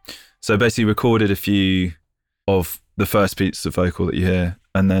these, so basically recorded a few of the first beats of vocal that you hear,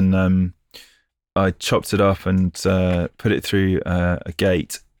 and then I chopped it up and put it through a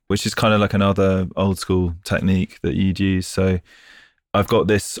gate, which is kind of like another old school technique that you'd use. So I've got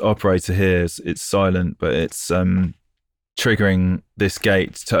this operator here, it's silent, but it's triggering this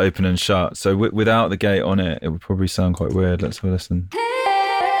gate to open and shut. So without the gate on it, it would probably sound quite weird. Let's have a listen.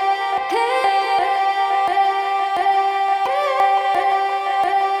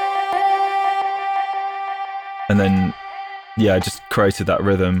 And then, I just created that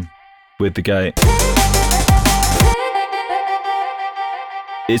rhythm with the gate.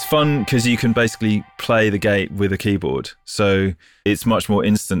 It's fun because you can basically play the gate with a keyboard. So it's much more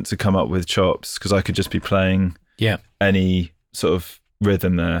instant to come up with chops, because I could just be playing any sort of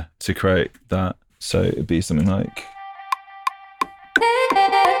rhythm there to create that. So it'd be something like...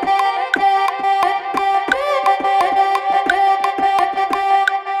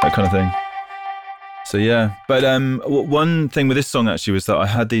 that kind of thing. So but one thing with this song actually was that I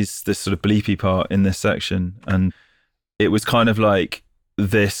had this sort of bleepy part in this section, and it was kind of like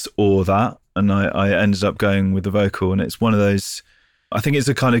this or that, and I ended up going with the vocal, and it's one of those, I think it's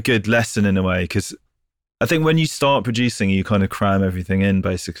a kind of good lesson in a way, because I think when you start producing, you kind of cram everything in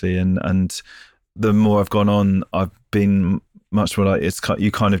basically, and the more I've gone on, I've been much more like,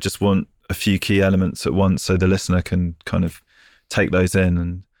 you kind of just want a few key elements at once so the listener can kind of take those in.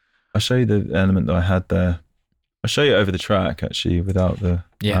 And I'll show you the element that I had there. I'll show you over the track actually without the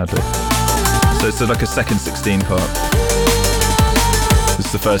ad-lib. So it's like a second 16 part. This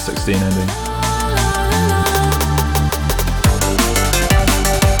is the first 16 ending.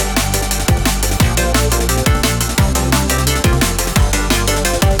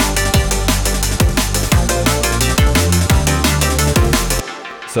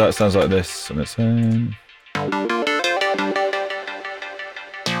 So that sounds like this on its own.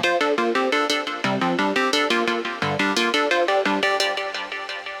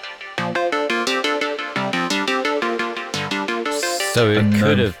 So it And,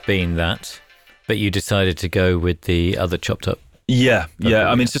 could have been that, but you decided to go with the other chopped up. Yeah.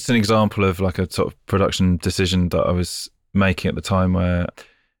 I mean, it's just an example of like a sort of production decision that I was making at the time, where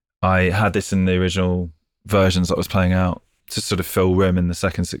I had this in the original versions that I was playing out to sort of fill room in the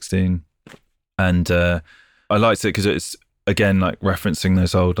second 16. And I liked it because it's, again, like referencing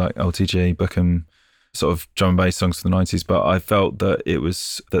those old like LTG, Bookham sort of drum and bass songs from the 90s. But I felt that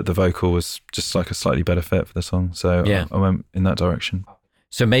the vocal was just like a slightly better fit for the song. So I went in that direction.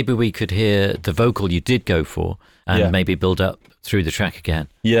 So maybe we could hear the vocal you did go for and maybe build up through the track again.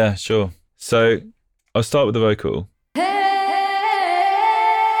 Yeah, sure. So I'll start with the vocal.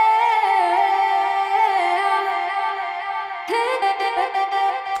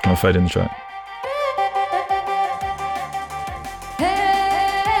 I'll fade in the track.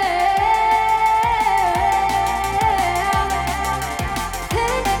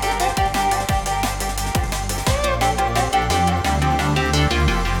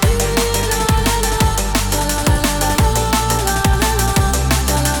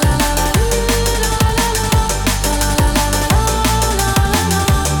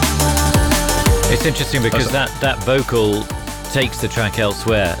 It's interesting because that vocal takes the track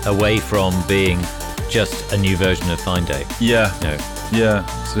elsewhere, away from being just a new version of Fine Day. Yeah. No. Yeah,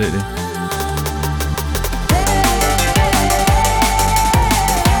 absolutely.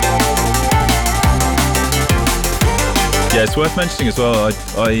 Yeah, it's worth mentioning as well,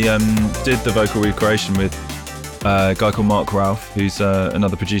 I did the vocal recreation with a guy called Mark Ralph, who's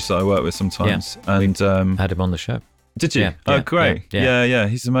another producer I work with sometimes. Yeah, and had him on the show. Did you? Yeah, oh, great. Yeah,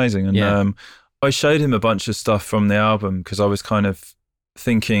 he's amazing. And I showed him a bunch of stuff from the album because I was kind of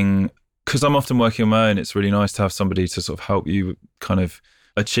thinking, because I'm often working on my own, it's really nice to have somebody to sort of help you kind of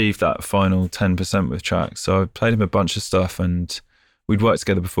achieve that final 10% with tracks. So I played him a bunch of stuff and we'd worked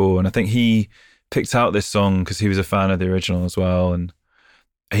together before. And I think he picked out this song because he was a fan of the original as well. And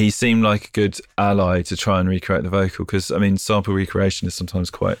he seemed like a good ally to try and recreate the vocal because, I mean, sample recreation is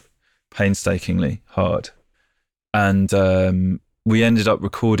sometimes quite painstakingly hard. And we ended up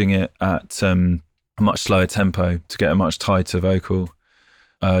recording it at a much slower tempo to get a much tighter vocal.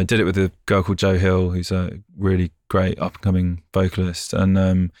 I did it with a girl called Jo Hill, who's a really great up-and-coming vocalist.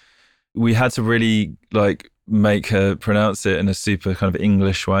 And we had to really like make her pronounce it in a super kind of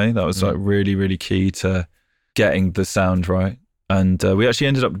English way. That was like really, really key to getting the sound right. And we actually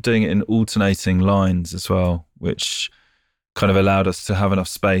ended up doing it in alternating lines as well, which kind of allowed us to have enough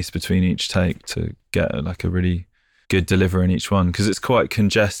space between each take to get like a really good delivery in each one, because it's quite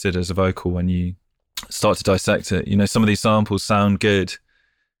congested as a vocal when you start to dissect it. You know, some of these samples sound good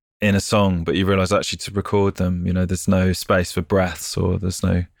in a song, but you realise actually to record them, you know, there's no space for breaths, or there's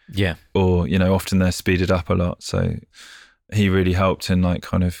no, or, you know, often they're speeded up a lot. So he really helped in like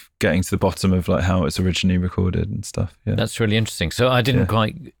kind of getting to the bottom of like how it was originally recorded and stuff. Yeah, that's really interesting. So I didn't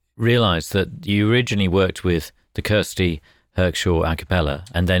quite realise that you originally worked with the Kirsty Herkshaw a cappella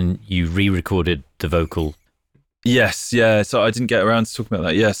and then you re-recorded the vocal. Yes, yeah. So I didn't get around to talking about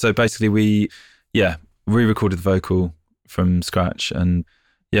that. Yeah, so basically we, re-recorded the vocal from scratch, and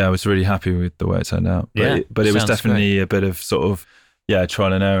I was really happy with the way it turned out. But it was definitely a bit of sort of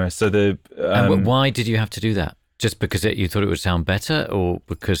trial and error. So and why did you have to do that? Just because you thought it would sound better, or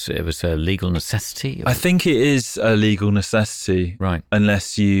because it was a legal necessity? I think it is a legal necessity, right?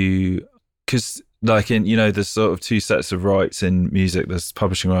 Unless because like in, you know, there's sort of two sets of rights in music. There's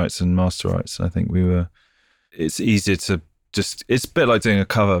publishing rights and master rights. And I think it's easier to it's a bit like doing a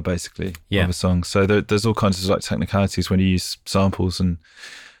cover basically of a song. So there's all kinds of like technicalities when you use samples and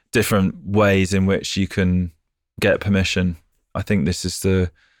different ways in which you can get permission. I think this was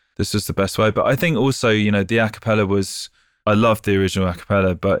the best way. But I think also, you know, the a cappella I loved the original a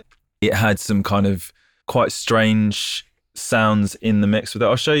cappella, but it had some kind of quite strange sounds in the mix with it.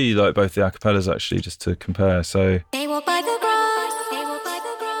 I'll show you like both the a cappellas actually, just to compare. So they walk by the grass, they walk by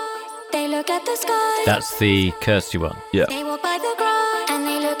the grass, they look at the sky. That's the Kirsty one. Yeah. They walk by the grass and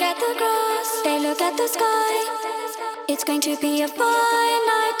they look at the grass, they look at the sky. It's going to be a fine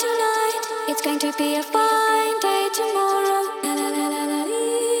night tonight. It's going to be a fine day tomorrow.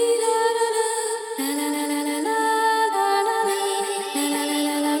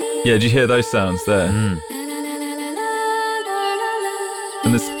 Yeah, did you hear those sounds there?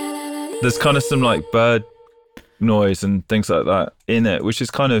 And there's kind of some like bird noise and things like that in it, which is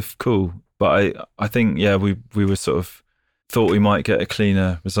kind of cool. But I think, we were sort of thought we might get a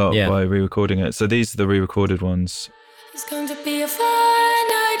cleaner result by re-recording it. So these are the re-recorded ones. It's going to be a fine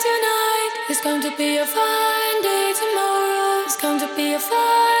night tonight. It's going to be a fine day tomorrow. It's going to be a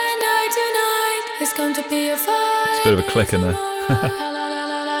fine night tonight. It's going to be a fine. It's a bit of a click in there.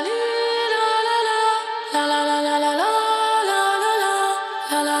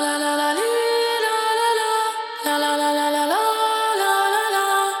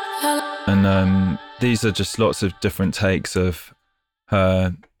 And these are just lots of different takes of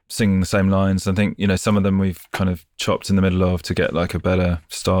her singing the same lines. I think, some of them we've kind of chopped in the middle of to get like a better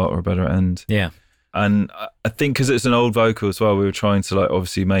start or a better end. Yeah. And I think because it's an old vocal as well, we were trying to like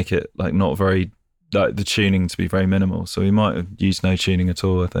obviously make it like not very, like the tuning to be very minimal. So we might have used no tuning at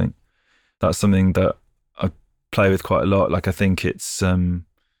all, I think. That's something that I play with quite a lot. Like I think it's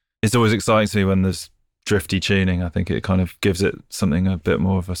always exciting to me when there's drifty tuning. I think it kind of gives it something a bit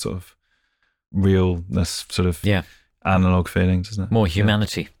more of a sort of realness, sort of analog feeling, doesn't it? More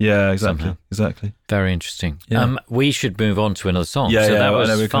humanity. Yeah, exactly. Somehow. Exactly. Very interesting. Yeah. We should move on to another song. Yeah, so yeah, that was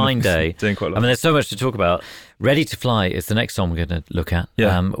I know, we're Fine kind of Day. doing quite a lot. I mean, there's so much to talk about. Ready to Fly is the next song we're going to look at.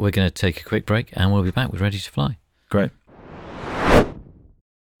 Yeah. We're going to take a quick break and we'll be back with Ready to Fly. Great.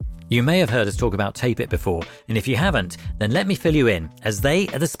 You may have heard us talk about Tape It before, and if you haven't, then let me fill you in, as they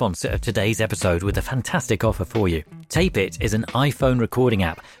are the sponsor of today's episode with a fantastic offer for you. Tape It is an iPhone recording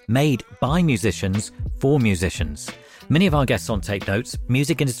app made by musicians for musicians. Many of our guests on Tape Notes,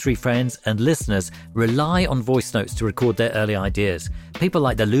 music industry friends and listeners rely on voice notes to record their early ideas. People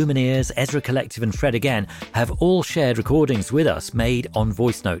like the Lumineers, Ezra Collective and Fred Again have all shared recordings with us made on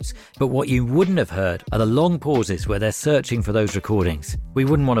voice notes. But what you wouldn't have heard are the long pauses where they're searching for those recordings. We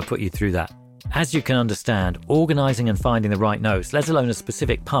wouldn't want to put you through that. As you can understand, organising and finding the right notes, let alone a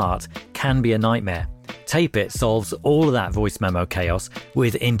specific part, can be a nightmare. Tape It solves all of that voice memo chaos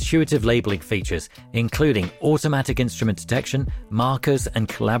with intuitive labelling features, including automatic instrument detection, markers and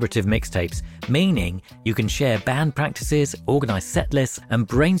collaborative mixtapes, meaning you can share band practices, organise set lists and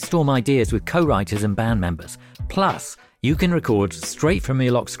brainstorm ideas with co-writers and band members. Plus, you can record straight from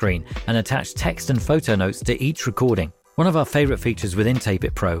your lock screen and attach text and photo notes to each recording. One of our favourite features within Tape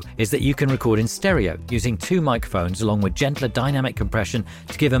It Pro is that you can record in stereo using 2 microphones along with gentler dynamic compression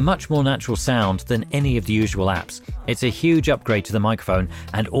to give a much more natural sound than any of the usual apps. It's a huge upgrade to the microphone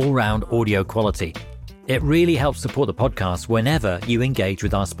and all-round audio quality. It really helps support the podcast whenever you engage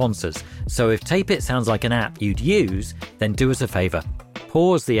with our sponsors. So if Tape It sounds like an app you'd use, then do us a favour.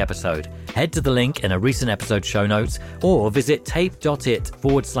 Pause the episode, head to the link in a recent episode show notes, or visit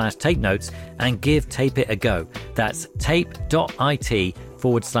tape.it/tape notes and give Tape It a go. That's tape.it/tape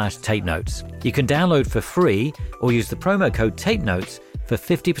notes. You can download for free or use the promo code Tape Notes for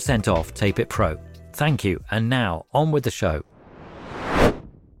 50% off Tape It Pro. Thank you, and now on with the show.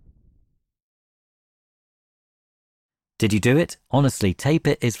 Did you do it? Honestly, Tape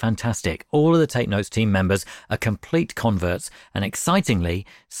It is fantastic. All of the Tape Notes team members are complete converts, and excitingly,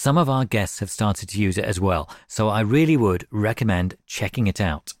 some of our guests have started to use it as well, so I really would recommend checking it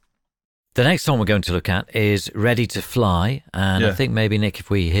out. The next song we're going to look at is Ready to Fly, and I think maybe, Nick, if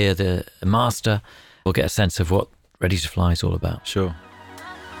we hear the master, we'll get a sense of what Ready to Fly is all about. Sure.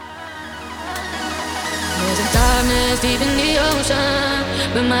 There's a darkness deep in the ocean,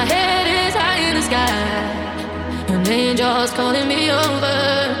 but my head is high in the sky. An angel's calling me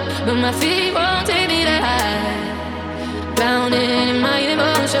over, but my feet won't take me that high. Drowning in my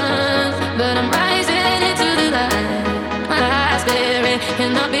emotions, but I'm rising into the light. My spirit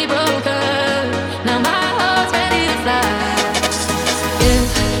cannot be broken. Now my heart's ready to fly. Yeah,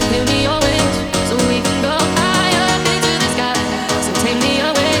 give me your wish so we can go high up into the sky. So take me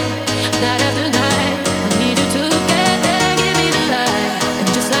away, night after night. I need you to get there, give me the light. And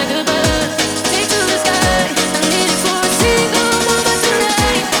just like a bird, take to the sky. I need it for a single moment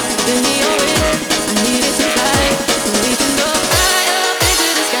tonight. Give me your wish, I need it to fly. So we can go high up into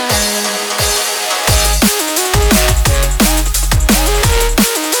the sky.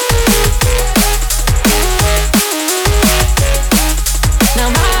 Now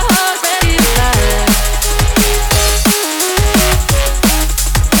my heart's ready to fly.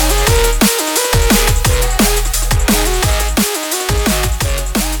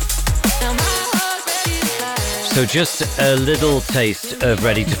 Now my heart's ready to fly. So just a little taste of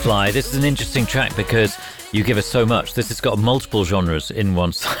Ready to Fly. This is an interesting track because you give us so much. This has got multiple genres in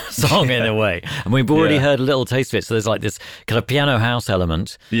one song in a way. And we've already heard a little taste of it. So there's like this kind of piano house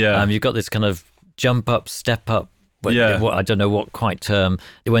element. Yeah. You've got this kind of jump up, step up. I don't know what quite term.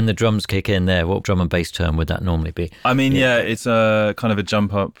 When the drums kick in there, what drum and bass term would that normally be? I mean, it's a kind of a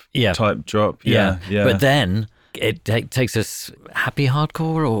jump up type drop. Yeah. But then it takes us happy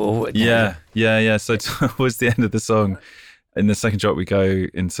hardcore or Yeah. So towards the end of the song, in the second drop, we go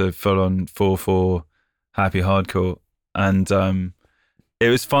into full on 4/4 happy hardcore, and it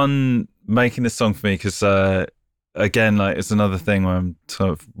was fun making this song for me because again, like it's another thing where I'm sort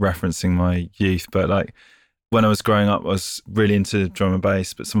of referencing my youth, but like when I was growing up, I was really into drum and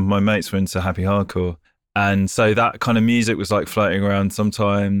bass, but some of my mates were into happy hardcore, and so that kind of music was like floating around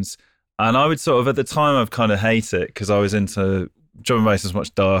sometimes. And I would sort of, at the time, I'd kind of hate it because I was into drum and bass was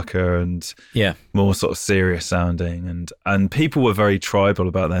much darker and more sort of serious sounding, and people were very tribal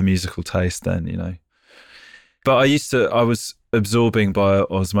about their musical taste then, you know. But I was absorbing by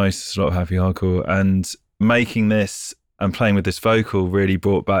osmosis a lot of happy hardcore, and making this and playing with this vocal really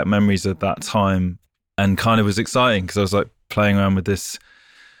brought back memories of that time, and kind of was exciting because I was like playing around with this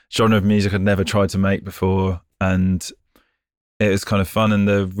genre of music I'd never tried to make before, and it was kind of fun. And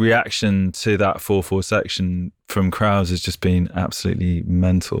the reaction to that 4/4 section from crowds has just been absolutely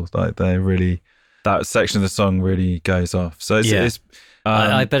mental. Like that section of the song really goes off. So it's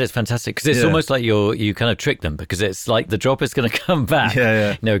I bet it's fantastic because it's almost like you kind of trick them, because it's like the drop is going to come back.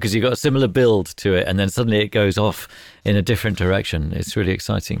 You know, because you've got a similar build to it, and then suddenly it goes off in a different direction. It's really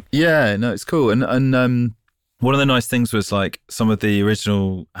exciting. Yeah, no, it's cool. And one of the nice things was like some of the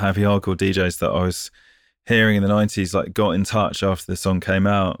original happy hardcore DJs that I was hearing in the 90s like got in touch after the song came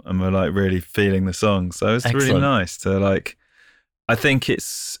out and were like really feeling the song. So it's really nice to like, I think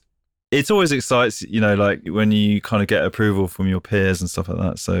it's always excites, you know, like when you kind of get approval from your peers and stuff like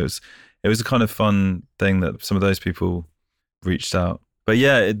that. So it was a kind of fun thing that some of those people reached out. But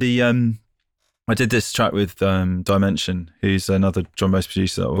yeah, I did this track with Dimension, who's another drum bass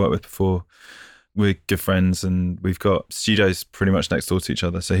producer that I worked with before. We're good friends and we've got studios pretty much next door to each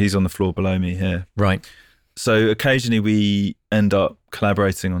other. So he's on the floor below me here. Right. So occasionally we end up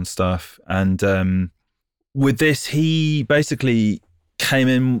collaborating on stuff. And with this, he basically came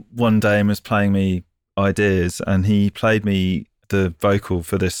in one day and was playing me ideas, and he played me the vocal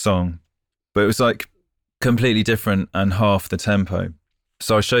for this song. But it was like completely different and half the tempo.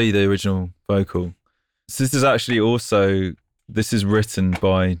 So I'll show you the original vocal. So this is written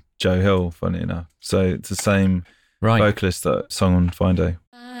by Joe Hill, funny enough. So it's the same vocalist that sung on Fine Day.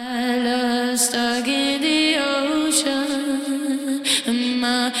 I lost stuck in the ocean, and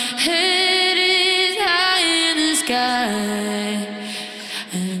my head is high in the sky,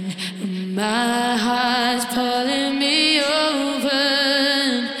 and my heart's pulling me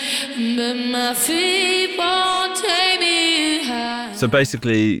open, but my feet won't take me high. So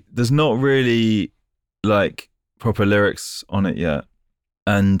basically, there's not really like proper lyrics on it yet.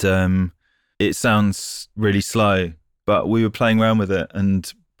 And it sounds really slow, but we were playing around with it and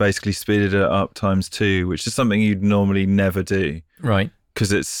basically speeded it up ×2, which is something you'd normally never do. Right.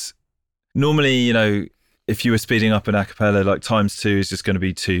 Because it's normally, you know, if you were speeding up an a cappella, like ×2 is just going to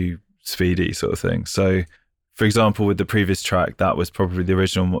be too speedy sort of thing. So, for example, with the previous track, that was probably the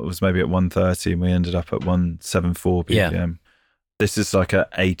original was maybe at 130 and we ended up at 174 BPM. Yeah. This is like at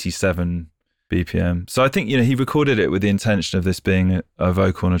 87 BPM. So I think, you know, he recorded it with the intention of this being a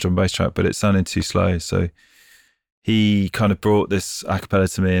vocal on a drum bass track, but it sounded too slow. So he kind of brought this a cappella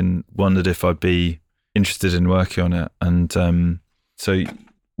to me and wondered if I'd be interested in working on it. And so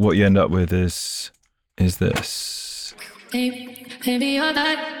what you end up with is this. Maybe you're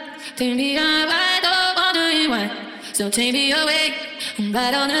back, maybe I'm right, oh, wondering why. So take me away, I'm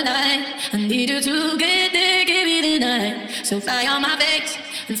right on the line. I need you to get there, give me the night. So fly on my face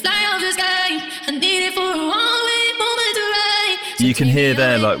and fly off the sky. I need it for a one-way moment to ride. So you can hear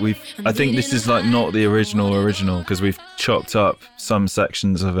there, like I think this is like not the original because we've chopped up some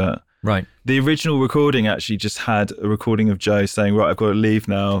sections of it. Right. The original recording actually just had a recording of Joe saying, right, I've got to leave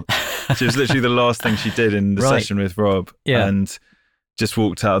now. She was literally the last thing she did in the session with Rob. Yeah. And just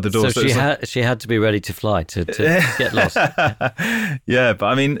walked out of the door. So she had to be ready to fly to get lost. Yeah, but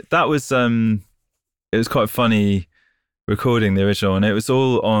I mean, that was it was quite funny recording the original, and it was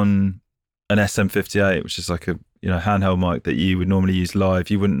all on an SM58, which is like a, you know, handheld mic that you would normally use live.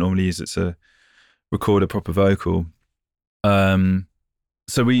 You wouldn't normally use it to record a proper vocal.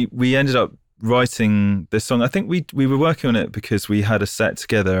 So we ended up writing this song. I think we were working on it because we had a set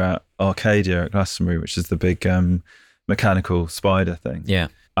together at Arcadia at Glastonbury, which is the big mechanical spider thing. Yeah.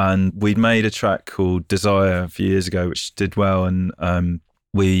 And we'd made a track called Desire a few years ago, which did well. And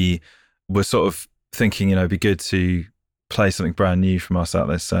we were sort of thinking, you know, it'd be good to play something brand new from us out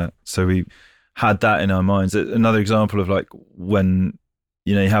there set. So we had that in our minds. Another example of like when,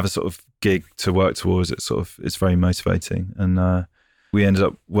 you know, you have a sort of gig to work towards, it's very motivating. And we ended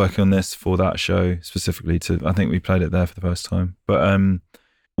up working on this for that show specifically I think we played it there for the first time. But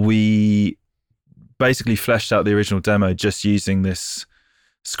we basically fleshed out the original demo just using this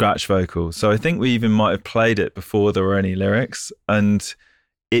scratch vocal. So I think we even might have played it before there were any lyrics, and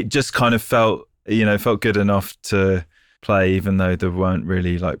it just kind of felt good enough to play, even though there weren't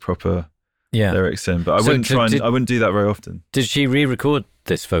really like proper lyrics in. But I wouldn't do that very often. Did she re-record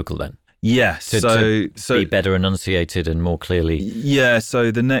this vocal then? Yes. To be better enunciated and more clearly. Yeah.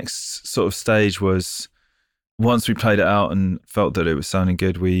 So the next sort of stage was, once we played it out and felt that it was sounding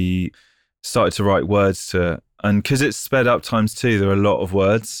good, we started to write words to it. And because it's sped up times 2, there are a lot of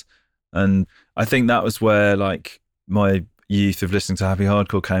words. And I think that was where like my youth of listening to happy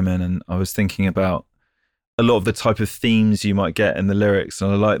hardcore came in, and I was thinking about a lot of the type of themes you might get in the lyrics,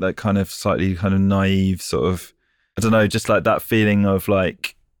 and I like that kind of slightly kind of naive sort of, I don't know, just like that feeling of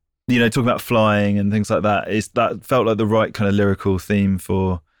like, you know, talking about flying and things like that. That felt like the right kind of lyrical theme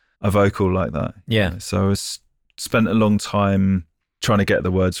for a vocal like that. Yeah. So I was spent a long time trying to get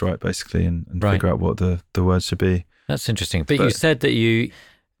the words right, basically, and Right. figure out what the words should be. That's interesting. But you said that you,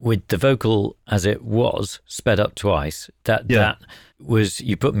 with the vocal as it was, sped up twice, that was,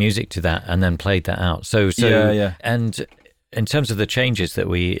 you put music to that and then played that out. So Yeah. And in terms of the changes that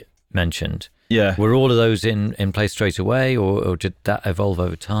we mentioned, Yeah. were all of those in place straight away, or did that evolve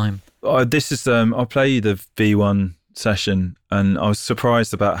over time? This is I'll play you the V1 session, and I was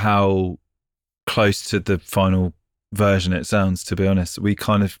surprised about how close to the final version it sounds, to be honest. We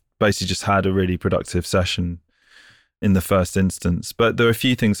kind of basically just had a really productive session in the first instance, but there are a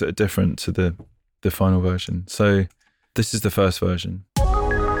few things that are different to the final version. So this is the first version.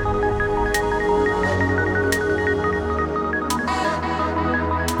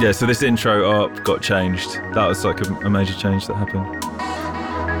 Yeah, so this intro up got changed. That was like a major change that happened.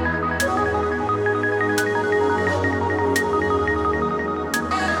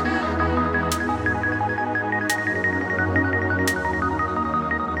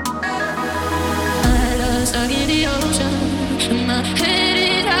 Stuck in the ocean, my head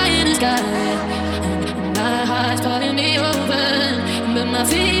is high in the sky, and my heart's calling me open, but my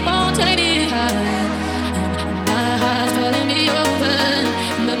feet won't take me high. My heart's calling me open,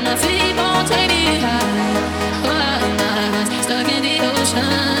 but my feet won't take me high. Oh, my heart's stuck in the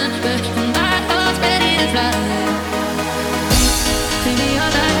ocean, but my heart's ready to fly. Baby,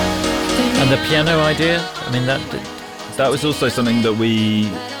 you're like, And the piano idea, I mean, That was also something that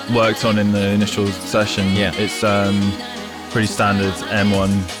we worked on in the initial session. Yeah. It's pretty standard M1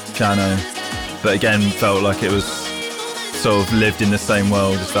 piano, but again felt like it was sort of lived in the same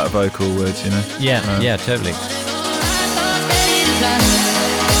world as that vocal would, you know? yeah, totally.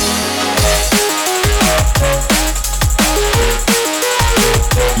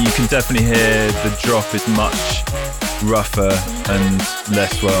 You can definitely hear the drop is much rougher and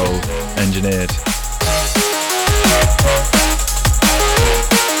less well engineered.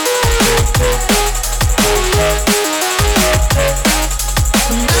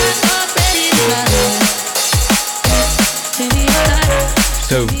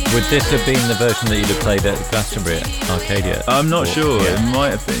 So would this have been the version that you'd have played at Glastonbury at Arcadia? I'm not Or- sure. yeah. It might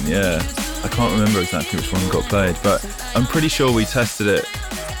have been, yeah. I can't remember exactly which one got played, but I'm pretty sure we tested it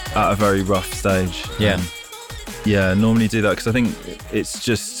at a very rough stage. Yeah. Yeah, normally do that because I think it's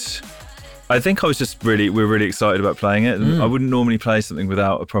just, I think I was just we're really excited about playing it. I wouldn't normally play something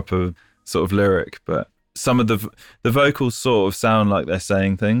without a proper sort of lyric, but some of the vocals sort of sound like they're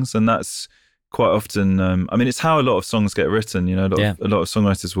saying things, and that's quite often, I mean, it's how a lot of songs get written, you know, a lot of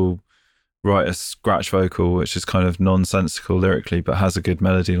songwriters will write a scratch vocal, which is kind of nonsensical lyrically, but has a good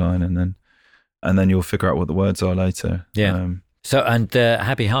melody line, and then you'll figure out what the words are later. Yeah. So, and the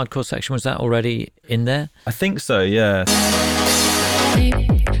Happy Hardcore section, was that already in there? I think so, yeah.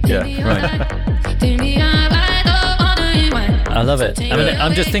 yeah, right. I love it. I mean,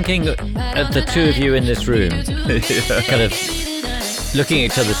 I'm just thinking of the two of you in this room, kind of looking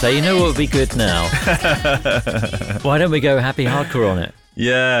at each other, say, you know what would be good now? Why don't we go Happy Hardcore on it?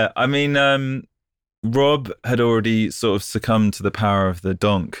 Yeah, I mean, Rob had already sort of succumbed to the power of the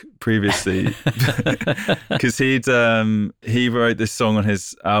donk previously because he wrote this song on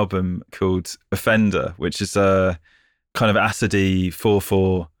his album called Offender, which is a kind of acidy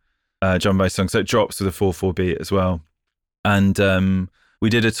 4/4 drum bass song. So it drops with a 4/4 beat as well. And we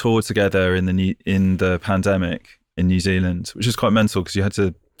did a tour together in the pandemic in New Zealand, which was quite mental because you had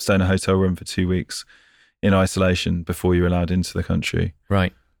to stay in a hotel room for 2 weeks in isolation before you were allowed into the country.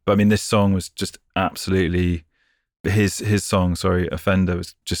 Right. But I mean, this song was just absolutely his song. Sorry, Offender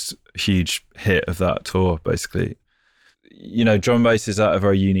was just a huge hit of that tour. Basically, you know, drum bass is at a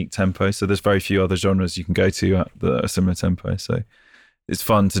very unique tempo, so there's very few other genres you can go to at a similar tempo. So it's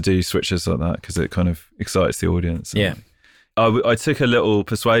fun to do switches like that because it kind of excites the audience. Yeah. I took a little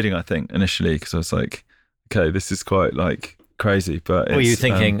persuading, I think, initially because I was like, okay, this is quite like crazy. But Were you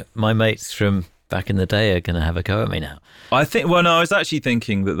thinking my mates from back in the day are going to have a go at me now? I think, well, no, I was actually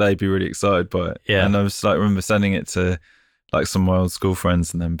thinking that they'd be really excited by it. Yeah. And I was like, remember sending it to like some of my old school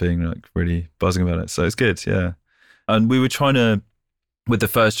friends and them being like really buzzing about it. So it's good, yeah. And we were trying to, with the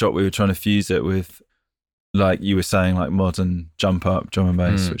first drop, we were trying to fuse it with, like you were saying, like modern jump up drum and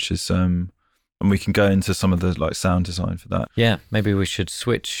bass, which is, and we can go into some of the like sound design for that. Yeah, maybe we should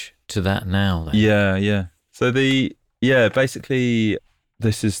switch to that now then. Yeah. So basically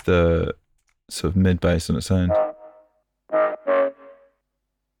this is the sort of mid bass on its own.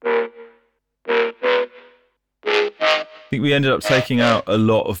 I think we ended up taking out a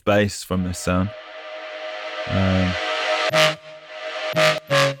lot of bass from this sound.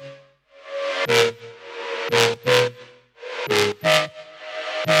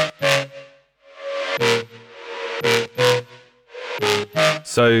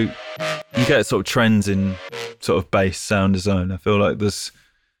 So you get sort of trends in sort of bass sound design. I feel like there's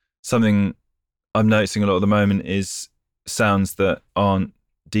something I'm noticing a lot at the moment is sounds that aren't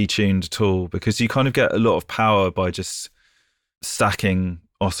detuned at all, because you kind of get a lot of power by just stacking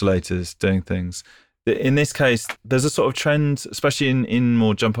oscillators, doing things. In this case, there's a sort of trend, especially in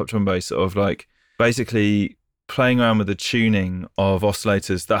more jump up drum bass, of like basically playing around with the tuning of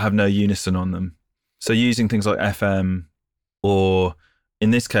oscillators that have no unison on them. So using things like FM, or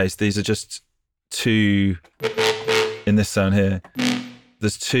in this case, these are just two, in this sound here,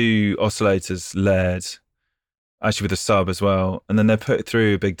 there's two oscillators layered, actually with a sub as well, and then they're put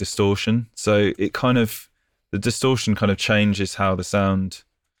through a big distortion. So it kind of, the distortion kind of changes how the sound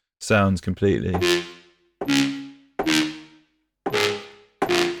sounds completely.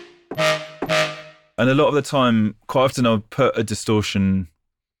 And a lot of the time, quite often I'll put a distortion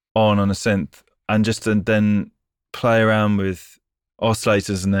on a synth and just then play around with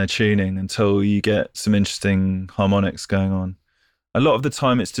oscillators and their tuning until you get some interesting harmonics going on. A lot of the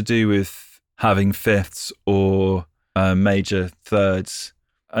time it's to do with having fifths or major thirds,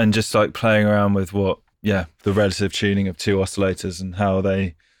 and just like playing around with the relative tuning of two oscillators and how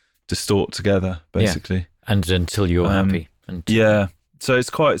they distort together, basically. Yeah. And until you're happy. Yeah. So it's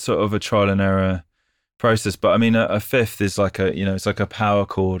quite sort of a trial and error process. But I mean, a fifth is like it's like a power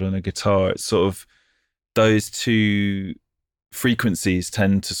chord on a guitar. It's sort of, those two frequencies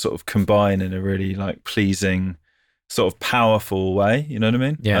tend to sort of combine in a really like pleasing, sort of powerful way. You know what I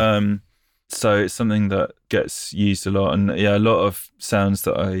mean? Yeah. So it's something that gets used a lot. And a lot of sounds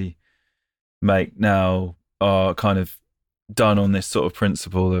that I make now are kind of done on this sort of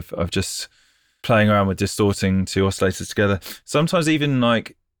principle of just playing around with distorting two oscillators together. Sometimes even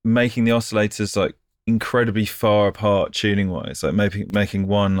like making the oscillators like incredibly far apart tuning wise, like making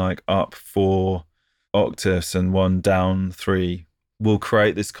one like up 4 octaves and one down 3 will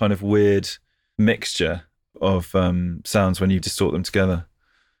create this kind of weird mixture of sounds when you distort them together.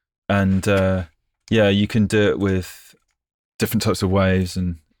 And you can do it with different types of waves,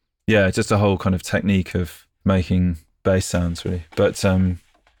 and just a whole kind of technique of making bass sounds, really. But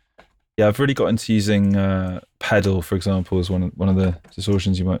I've really got into using pedal, for example, as one of the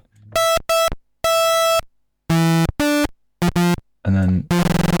distortions you might.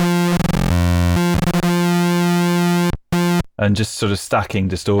 And just sort of stacking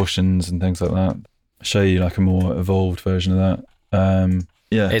distortions and things like that. I'll show you like a more evolved version of that.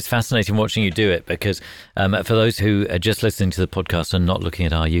 It's fascinating watching you do it, because for those who are just listening to the podcast and not looking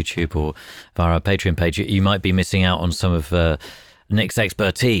at our YouTube or via our Patreon page, you might be missing out on some of Nick's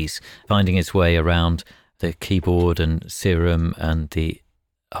expertise, finding his way around the keyboard and Serum and the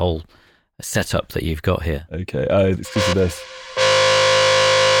whole setup that you've got here. Okay, it's because of this.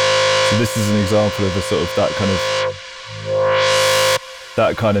 So this is an example of a sort of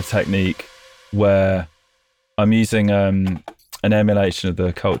that kind of technique where I'm using an emulation of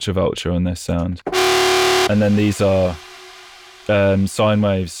the Culture Vulture on this sound, and then these are sine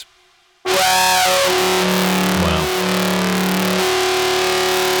waves. Wow.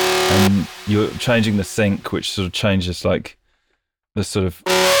 And you're changing the sync, which sort of changes like the sort of,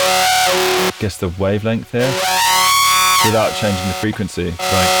 I guess, the wavelength here without changing the frequency.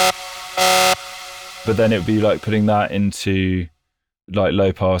 Right. But then it would be like putting that into like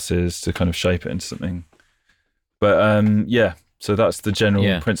low passes to kind of shape it into something. But so that's the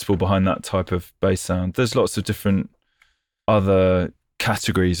general principle behind that type of bass sound. There's lots of different other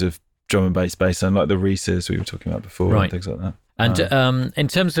categories of drum and bass sound, like the Reeses we were talking about before, and things like that. And in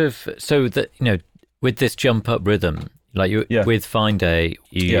terms of, so that, with this jump up rhythm, like with Fine Day,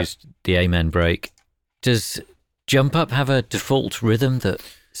 you used the Amen break. Does jump up have a default rhythm that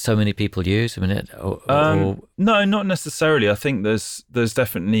so many people use? I mean, no, not necessarily. I think there's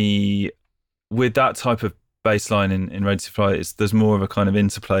definitely, with that type of bass line in Ready to Fly, there's more of a kind of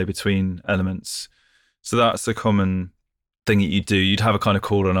interplay between elements. So that's a common thing that you do. You'd have a kind of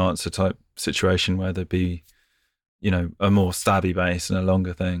call and answer type situation where there'd be, a more stabby bass and a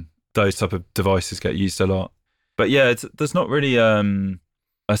longer thing. Those type of devices get used a lot. But there's not really a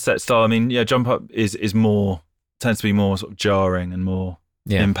set style. I mean, jump up is more, tends to be more sort of jarring and more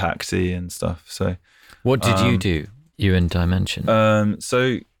impacty and stuff. So what did you do, you and Dimension?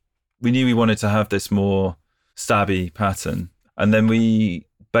 So we knew we wanted to have this more stabby pattern. And then we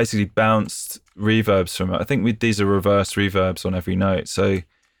basically bounced reverbs from it. I think these are reverse reverbs on every note. So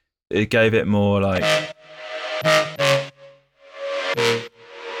it gave it more like...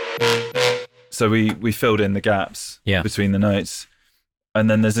 So we filled in the gaps between the notes. And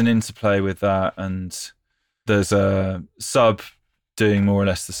then there's an interplay with that, and there's a sub doing more or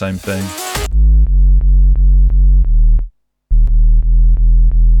less the same thing.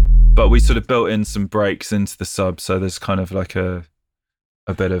 But we sort of built in some breaks into the sub, so there's kind of like a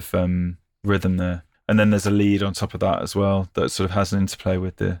bit of rhythm there. And then there's a lead on top of that as well that sort of has an interplay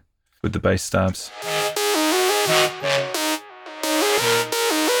with the bass stabs.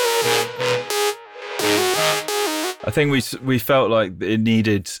 I think we felt like it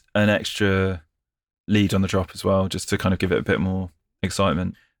needed an extra lead on the drop as well, just to kind of give it a bit more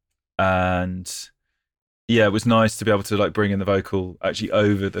excitement. And yeah, it was nice to be able to like bring in the vocal actually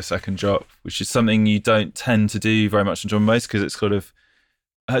over the second drop, which is something you don't tend to do very much in drum and bass, because it's hard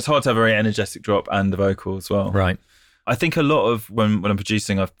to have a very energetic drop and the vocal as well. Right. I think a lot of when I'm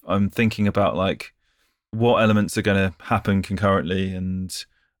producing, I'm thinking about like what elements are going to happen concurrently and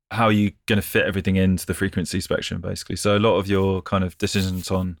how are you going to fit everything into the frequency spectrum, basically. So a lot of your kind of decisions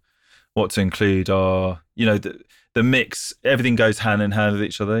on what to include are, you know, the mix, everything goes hand in hand with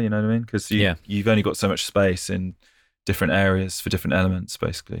each other, you know what I mean? Because you've only got so much space in different areas for different elements,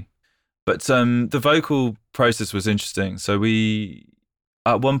 basically. But the vocal process was interesting. So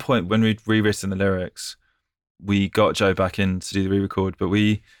at one point when we'd rewritten the lyrics, we got Joe back in to do the re-record, but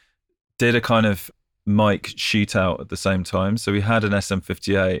we did a kind of mic shootout at the same time. So we had an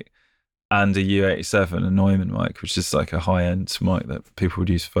SM58 and a U87, a Neumann mic, which is like a high-end mic that people would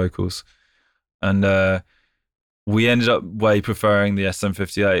use for vocals. And we ended up way preferring the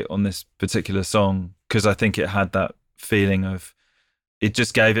SM58 on this particular song, because I think it had that feeling of, it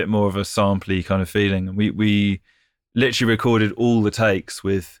just gave it more of a sampley kind of feeling. And we literally recorded all the takes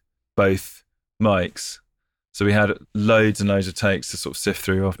with both mics. So we had loads and loads of takes to sort of sift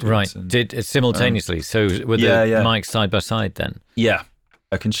through afterwards. Right. Did it simultaneously? So were the mics side by side then? Yeah.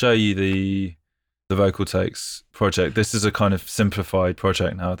 I can show you the vocal takes project. This is a kind of simplified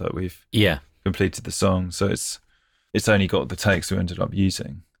project now that we've completed the song. So it's only got the takes we ended up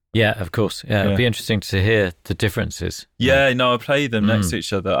using. Yeah, of course. Yeah, it'd be interesting to hear the differences. Yeah, no, I played them next to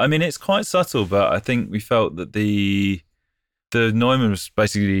each other. I mean, it's quite subtle, but I think we felt that the Neumann was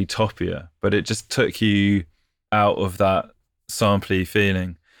basically toppier, but it just took you out of that sampley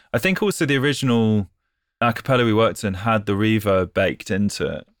feeling. I think also the original a cappella we worked in had the reverb baked into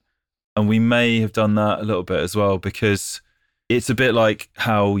it, and we may have done that a little bit as well, because it's a bit like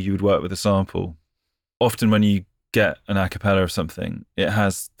how you would work with a sample. Often when you get an a cappella of something, it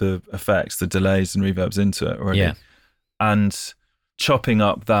has the effects, the delays and reverbs into it already. Yeah. And chopping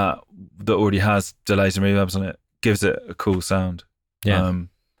up that already has delays and reverbs on it gives it a cool sound.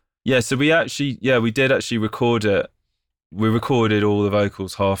 Yeah. So we did actually record it. We recorded all the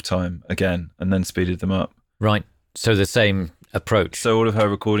vocals half time again and then speeded them up. Right. So the same approach. So all of her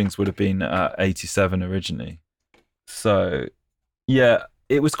recordings would have been at 87 originally. So yeah,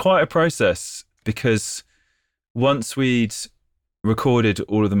 it was quite a process, because once we'd recorded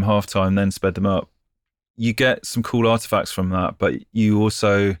all of them half time, then sped them up, you get some cool artifacts from that, but you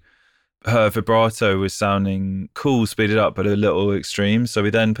also, her vibrato was sounding cool, speeded up, but a little extreme. So we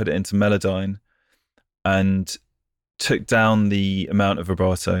then put it into Melodyne and took down the amount of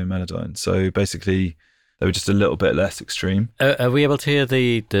vibrato in Melodyne. So basically, they were just a little bit less extreme. Are we able to hear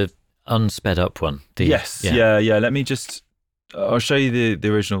the unsped up one? Yes. Yeah. Let me just, I'll show you the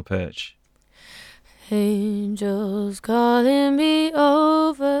original pitch. Angels calling me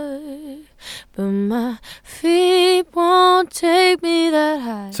over, but my feet won't take me that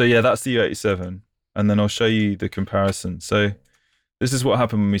high. So yeah, that's the U87. And then I'll show you the comparison. So this is what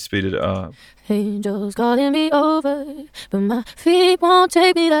happened when we speeded it up. Angels calling me over, but my feet won't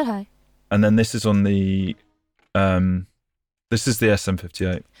take me that high. And then this is on the, this is the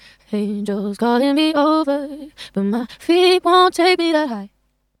SM58. Angels calling me over, but my feet won't take me that high.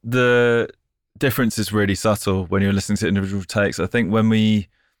 The difference is really subtle when you're listening to individual takes. I think when we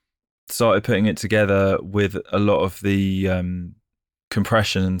started putting it together with a lot of the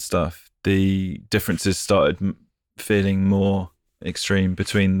compression and stuff, the differences started feeling more extreme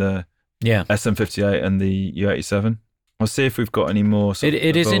between the SM58 and the U87. I'll see if we've got any more. It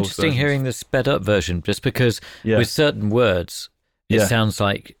is interesting versions. Hearing the sped up version, just because with certain words, it sounds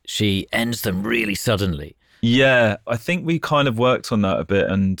like she ends them really suddenly. Yeah, I think we kind of worked on that a bit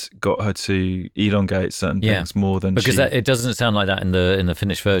and got her to elongate certain things more than because it doesn't sound like that in the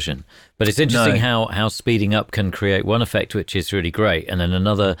finished version. But it's interesting how speeding up can create one effect which is really great, and then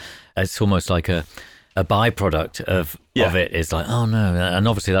another. It's almost like a a byproduct of it is like, oh no. And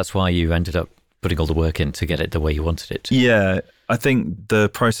obviously that's why you ended up putting all the work in to get it the way you wanted it to. Yeah, I think the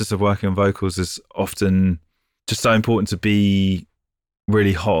process of working on vocals is often just so important to be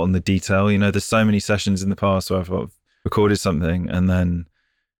really hot on the detail. You know, there's so many sessions in the past where I've recorded something and then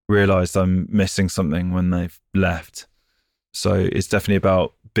realised I'm missing something when they've left. So it's definitely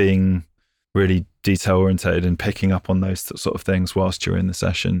about being really detail orientated and picking up on those sort of things whilst you're in the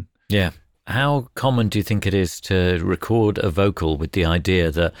session. Yeah. How common do you think it is to record a vocal with the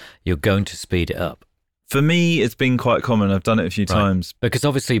idea that you're going to speed it up? For me, it's been quite common. I've done it a few times. Because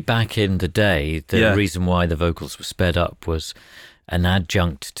obviously back in the day, the reason why the vocals were sped up was an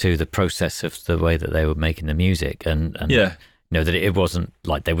adjunct to the process of the way that they were making the music. And you know, that it wasn't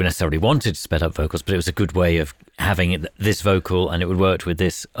like they necessarily wanted sped up vocals, but it was a good way of having this vocal and it would work with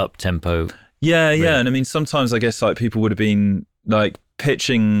this up tempo. Yeah. And I mean, sometimes I guess like people would have been like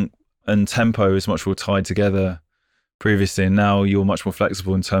pitching and tempo is much more tied together previously, and now you're much more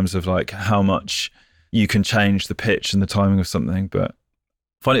flexible in terms of like how much you can change the pitch and the timing of something. But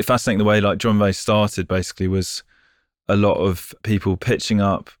I find it fascinating the way like drum and bass started basically was a lot of people pitching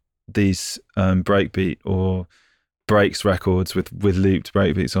up these breakbeat or breaks records with looped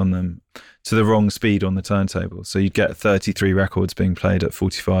breakbeats on them to the wrong speed on the turntable. So you'd get 33 records being played at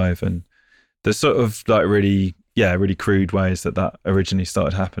 45, and there's sort of like really crude ways that originally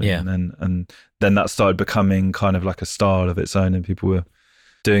started happening. And then that started becoming kind of like a style of its own, and people were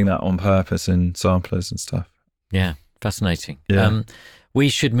doing that on purpose in samplers and stuff. Yeah, fascinating. Yeah. We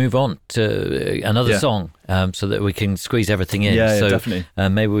should move on to another song so that we can squeeze everything in. Yeah, definitely.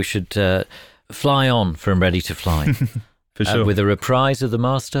 Maybe we should fly on from Ready to Fly. For sure. With a reprise of The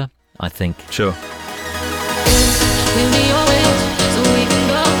Master, I think. Sure.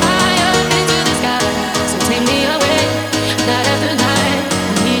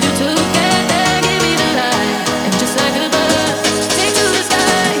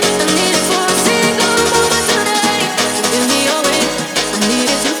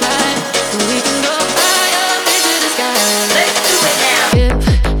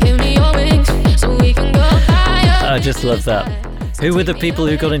 I just love that. Who were the people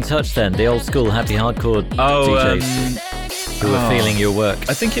who got in touch then? The old school happy hardcore DJs who were feeling your work?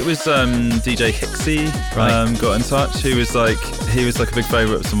 I think it was DJ Hixie got in touch. He was like a big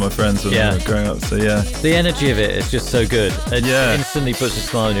favourite of some of my friends when they were growing up. So yeah, the energy of it is just so good. It instantly puts a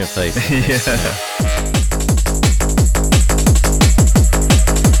smile on your face.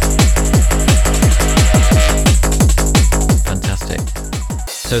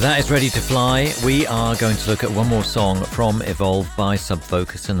 So that is Ready to Fly. We are going to look at one more song from Evolve by Sub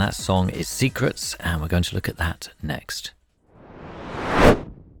Focus, and that song is Secrets, and we're going to look at that next.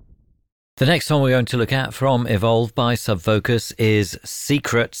 The next song we're going to look at from Evolve by Sub Focus is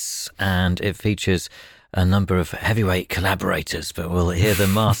Secrets, and it features a number of heavyweight collaborators, but we'll hear the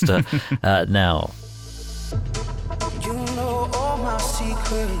master now. You know all my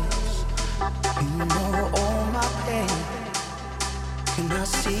secrets, you know all my pain. Can I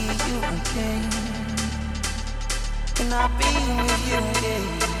see you again? Can I be with you again?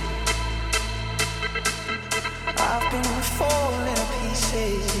 I've been falling to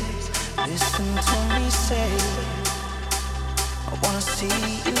pieces. Listen to me say, I wanna see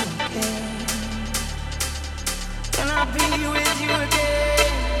you again. Can I be with you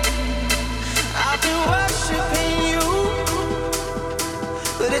again? I've been worshiping you,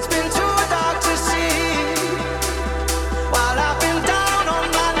 but it's been too dark to see. While I've been down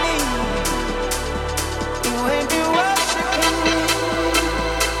on my knees, you ain't been worshiping me.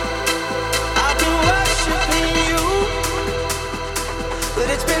 I've been worshiping you, but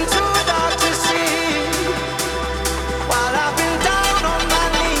it's been too dark to see. While I've been down on my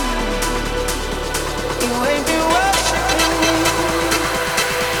knees, you ain't been worshiping me.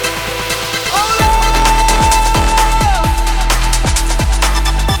 Oh Lord.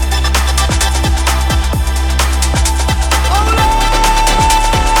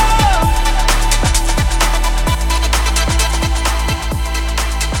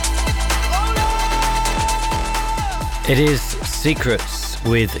 It is Secrets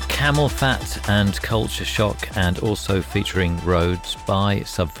with Camel Fat and Culture Shock, and also featuring Rhodes by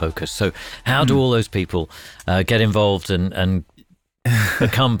Sub Focus. So how do all those people get involved and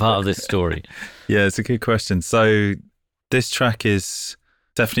become part of this story? Yeah, it's a good question. So this track is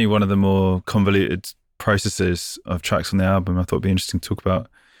definitely one of the more convoluted processes of tracks on the album. I thought it'd be interesting to talk about.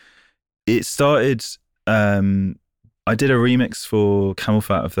 It started, I did a remix for Camel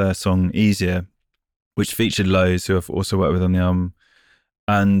Fat of their song Easier, which featured Lowe's, who I've also worked with on the album.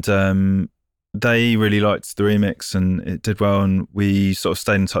 And they really liked the remix and it did well. And we sort of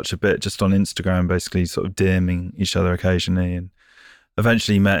stayed in touch a bit just on Instagram, basically sort of DMing each other occasionally, and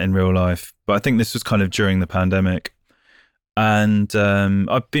eventually met in real life. But I think this was kind of during the pandemic. And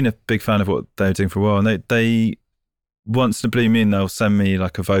I've been a big fan of what they were doing for a while. And they once in a blue moon, they'll send me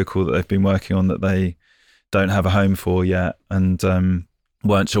like a vocal that they've been working on that they don't have a home for yet and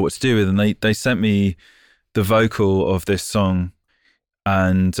weren't sure what to do with. And they sent me the vocal of this song,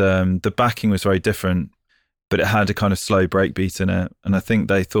 and the backing was very different, but it had a kind of slow breakbeat in it. And I think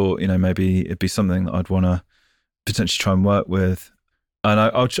they thought, you know, maybe it'd be something that I'd want to potentially try and work with. And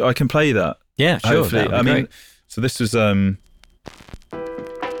I can play that. Yeah, sure. Hopefully. I mean, so this was the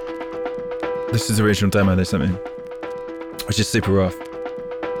original demo they sent me, which is super rough.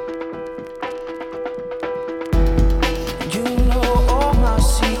 You know all my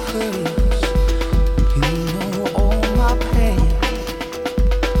secrets, you know all my pain.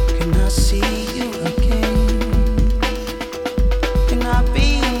 Can I see you again? Can I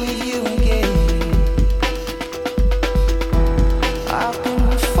be with you again? I've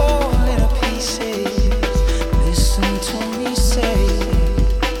been falling to pieces. Listen to me say,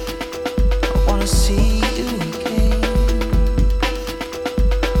 I wanna see you again.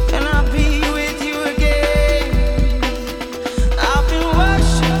 Can I be with you again? I've been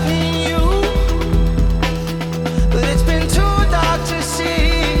worshiping you, but it's been too dark to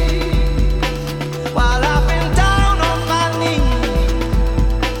see. While I've been down on my knees,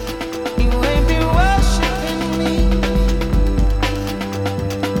 you ain't been worshiping me.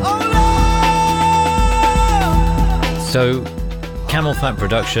 Oh Lord. So, Camel Fat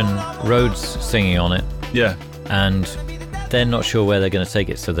production, Rhodes singing on it, Yeah. and they're not sure where they're going to take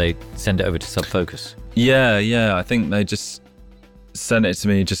it, so they send it over to Subfocus. Yeah. I think they just sent it to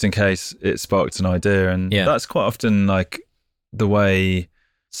me just in case it sparked an idea. And Yeah. that's quite often like the way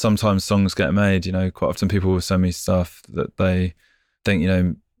sometimes songs get made. You know, quite often people will send me stuff that they think, you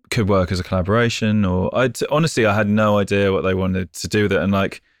know, could work as a collaboration. Or honestly, I had no idea what they wanted to do with it. And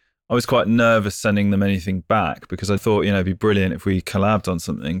like, I was quite nervous sending them anything back because I thought, you know, it'd be brilliant if we collabed on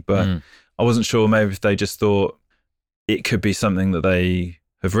something. But I wasn't sure maybe if they just thought it could be something that they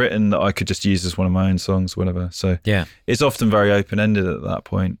have written that I could just use as one of my own songs, whatever. So Yeah. it's often very open-ended at that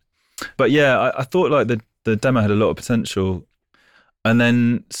point. But yeah, I thought like the demo had a lot of potential. And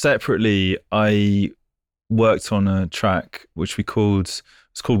then separately, I worked on a track which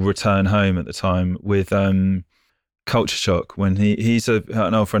it's called Return Home at the time, with Culture Shock, when he's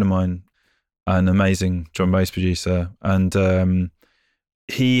an old friend of mine, an amazing drum and bass producer. And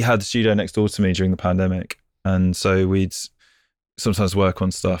he had the studio next door to me during the pandemic. And so we'd sometimes work on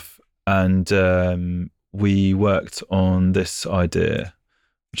stuff. And we worked on this idea,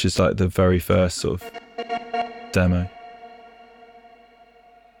 which is like the very first sort of demo.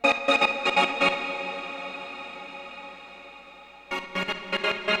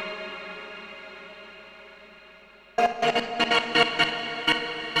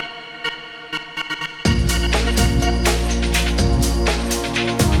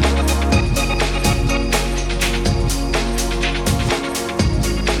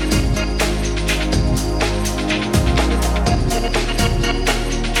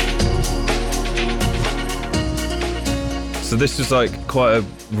 So this was like quite a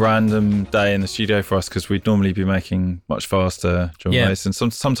random day in the studio for us, because we'd normally be making much faster drum and bass, and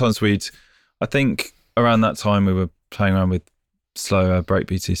sometimes I think around that time we were playing around with slower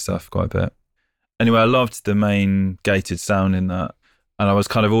breakbeaty stuff quite a bit. Anyway, I loved the main gated sound in that, and I was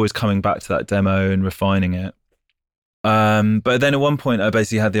kind of always coming back to that demo and refining it. But then at one point I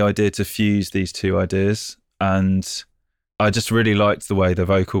basically had the idea to fuse these two ideas, and I just really liked the way the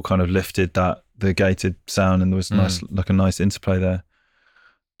vocal kind of lifted the gated sound, and there was a nice interplay there.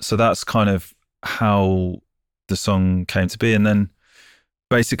 So that's kind of how the song came to be. And then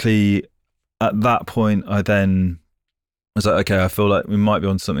basically at that point, I then was like, okay, I feel like we might be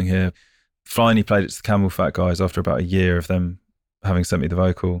on something here. Finally played it to the Camel Fat guys after about a year of them having sent me the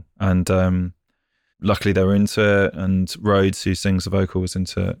vocal. And luckily they were into it, and Rhodes, who sings the vocal, was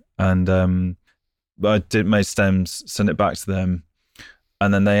into it. And I made stems, sent it back to them.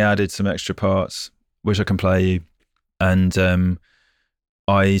 And then they added some extra parts, which I can play you. And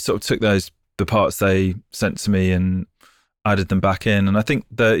I sort of took the parts they sent to me and added them back in. And I think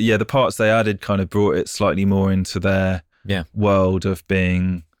the parts they added kind of brought it slightly more into their world of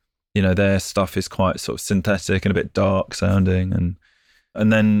being, you know, their stuff is quite sort of synthetic and a bit dark sounding.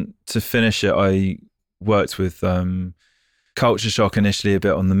 And then to finish it, I worked with Culture Shock initially a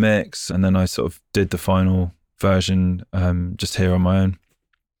bit on the mix, and then I sort of did the final version just here on my own.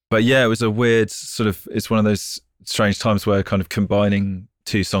 But yeah, it was a weird sort of, it's one of those strange times where kind of combining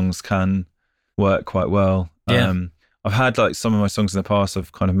two songs can work quite well. Yeah. I've had like some of my songs in the past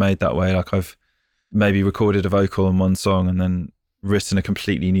I've kind of made that way. Like I've maybe recorded a vocal on one song and then written a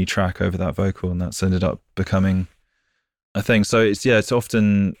completely new track over that vocal, and that's ended up becoming a thing. So it's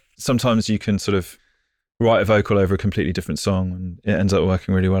often, sometimes you can sort of write a vocal over a completely different song and it ends up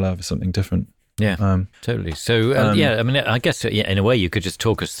working really well over something different. Yeah, totally. So, I mean, I guess in a way you could just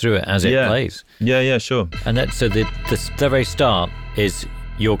talk us through it as it plays. Yeah, sure. And so the very start is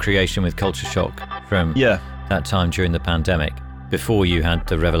your creation with Culture Shock from that time during the pandemic, before you had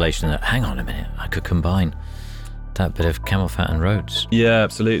the revelation that, hang on a minute, I could combine that bit of Camel Fat and Rhodes. Yeah,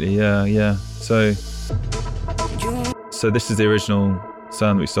 absolutely. Yeah. So this is the original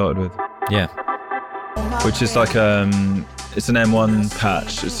sound that we started with. Yeah. Which is like it's an M1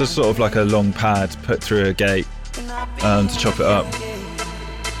 patch. It's just sort of like a long pad put through a gate to chop it up.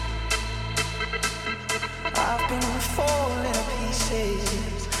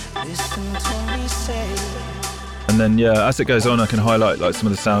 And then as it goes on, I can highlight like some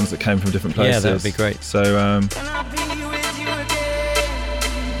of the sounds that came from different places. Yeah, that would be great. So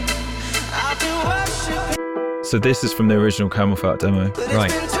so this is from the original Camel Fat demo.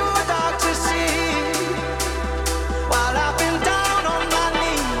 Right.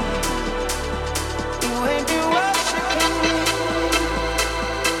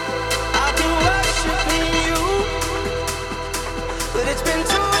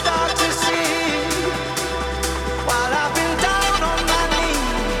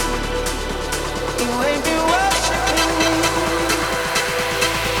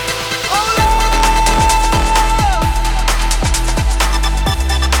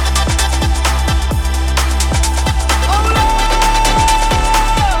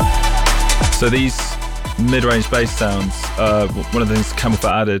 So these mid-range bass sounds, one of the things Camel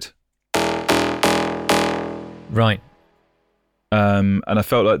Fat added. Right. And I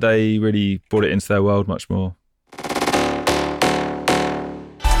felt like they really brought it into their world much more.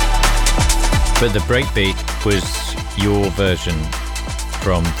 But the breakbeat was your version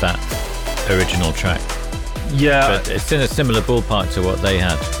from that original track. Yeah. But it's in a similar ballpark to what they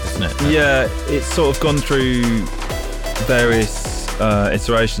had, isn't it? Yeah, it's sort of gone through various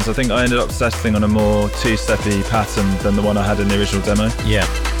iterations. I think I ended up settling on a more two-steppy pattern than the one I had in the original demo. Yeah.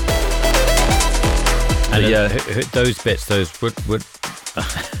 And yeah, those bits, would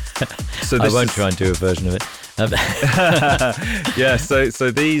so I won't try and do a version of it. Yeah, so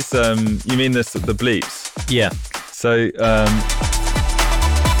these, you mean the bleeps? Yeah. So,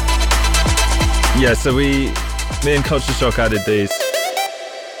 so me and Culture Shock added these.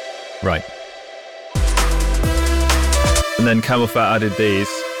 Right. And then Camel Fat added these.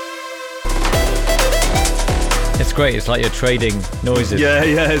 It's great. It's like you're trading noises. Yeah,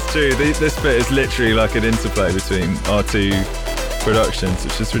 it's true. This bit is literally like an interplay between our two productions,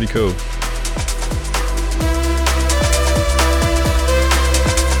 which is really cool.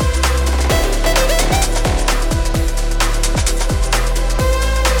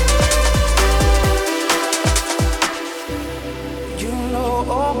 You know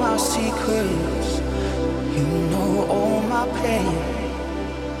all my secrets. You know all my pain.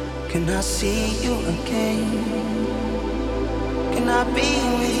 Can I see you again? Can I be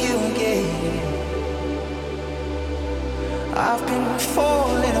with you again? I've been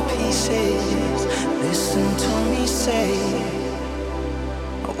falling to pieces. Listen to me say,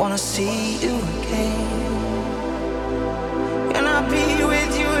 I wanna see you again. Can I be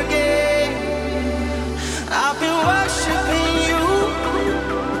with you again? I've been worshiping you,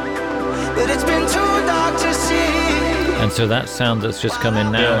 but it's been too dark to see. And so that sound that's just come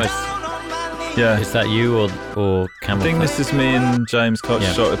in now, is that you or Camel? I think this is me and James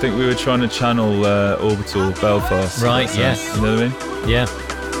Culture Shock. I think we were trying to channel Orbital Belfast. Right, yes. You know what I mean? Yeah.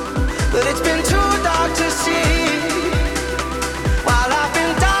 But it's been too dark to see. While I've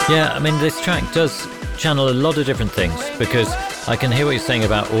been down. Yeah, I mean, this track does channel a lot of different things, because I can hear what you're saying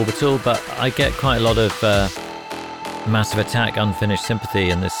about Orbital, but I get quite a lot of Massive Attack, Unfinished Sympathy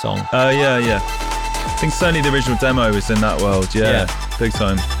in this song. Yeah. I think certainly the original demo was in that world. Yeah. Big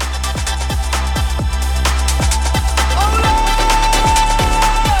time.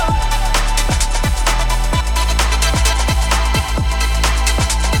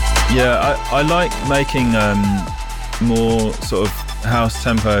 Yeah, I like making more sort of house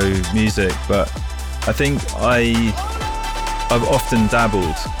tempo music, but I think I've often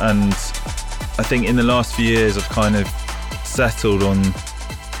dabbled, and I think in the last few years I've kind of settled on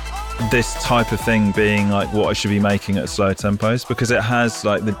this type of thing being like what I should be making at slow tempos, because it has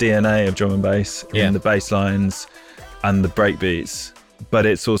like the DNA of drum and bass in the bass lines and the breakbeats, but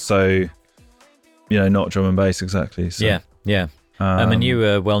it's also, not drum and bass exactly. So. Yeah. I mean, you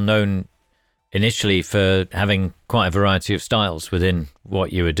were well known initially for having quite a variety of styles within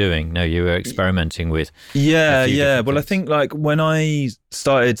what you were doing. No, you were experimenting with. Yeah, a few yeah. different Well, I things. think like when I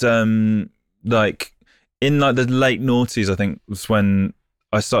started, like in like the late noughties, I think was when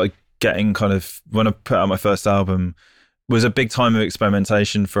I started getting kind of, when I put out my first album, was a big time of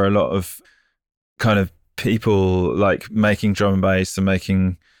experimentation for a lot of kind of people like making drum and bass and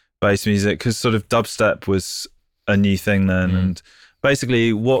making bass music, because sort of dubstep was a new thing then. And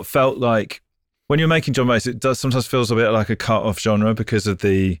basically what felt like when you're making drum and bass, it does sometimes feels a bit like a cut off genre because of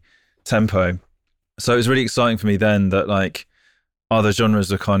the tempo. So it was really exciting for me then that like other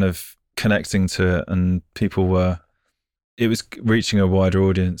genres were kind of connecting to it, and it was reaching a wider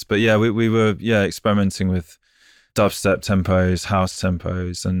audience. But yeah, we were experimenting with dubstep tempos, house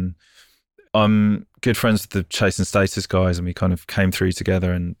tempos, and I'm good friends with the Chase and Status guys, and we kind of came through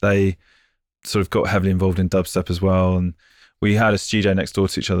together, and they sort of got heavily involved in dubstep as well. And we had a studio next door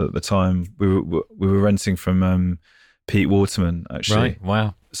to each other at the time. We were renting from Pete Waterman, actually. Right,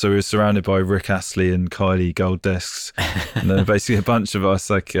 wow. So we were surrounded by Rick Astley and Kylie Gold Discs, and then basically a bunch of us,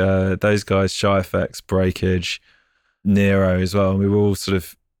 like those guys, Shy FX, Breakage, Nero as well. And we were all sort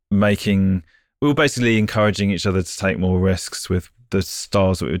of we were basically encouraging each other to take more risks with the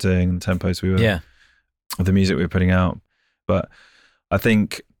styles that we were doing and the tempos of the music we were putting out. But I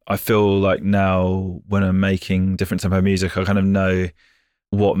think I feel like now when I'm making different tempo music, I kind of know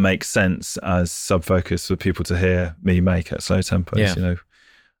what makes sense as Sub Focus for people to hear me make at slow tempos, you know.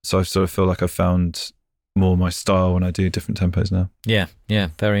 So I sort of feel like I've found more my style when I do different tempos now. Yeah,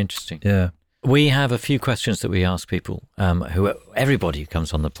 very interesting. Yeah. We have a few questions that we ask people, everybody who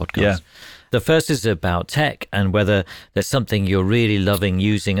comes on the podcast. Yeah. The first is about tech and whether there's something you're really loving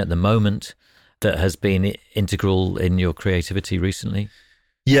using at the moment that has been integral in your creativity recently.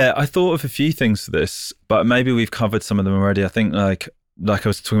 Yeah, I thought of a few things for this, but maybe we've covered some of them already. I think like I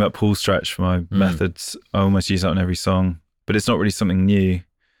was talking about Pull Stretch for my methods. I almost use that on every song, but it's not really something new.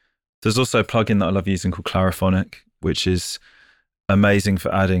 There's also a plugin that I love using called Clariphonic, which is amazing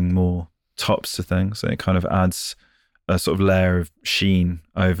for adding more tops to things. And it kind of adds a sort of layer of sheen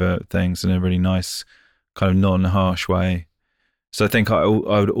over things in a really nice kind of non-harsh way. So I think I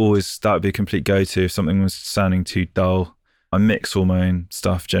would always, that would be a complete go-to if something was sounding too dull. I mix all my own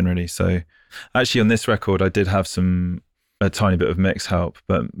stuff generally. So actually on this record, I did have a tiny bit of mix help,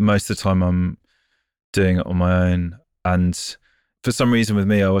 but most of the time I'm doing it on my own. And for some reason with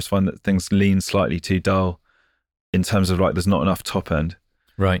me, I always find that things lean slightly too dull in terms of like there's not enough top end.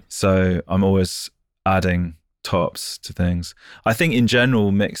 Right. So I'm always adding tops to things. I think in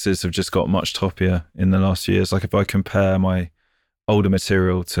general, mixes have just got much toppier in the last few years. Like if I compare my older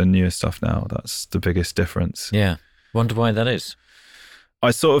material to newer stuff now, that's the biggest difference. Yeah. Wonder why that is.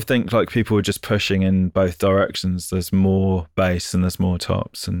 I sort of think like people are just pushing in both directions. There's more bass and there's more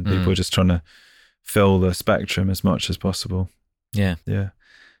tops, and people are just trying to fill the spectrum as much as possible. Yeah. Yeah.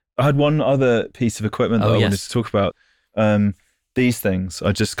 I had one other piece of equipment that I wanted to talk about. These things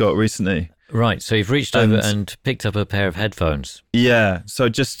I just got recently. Right. So you've reached over and picked up a pair of headphones. Yeah. So I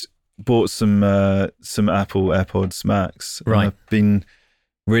just bought some Apple AirPods Max. Right. I've been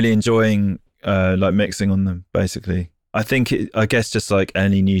really enjoying like mixing on them, basically. I think I guess just like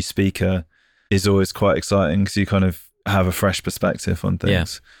any new speaker is always quite exciting because you kind of have a fresh perspective on things.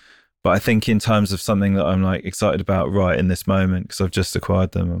 Yeah. But I think in terms of something that I'm like excited about right in this moment, because I've just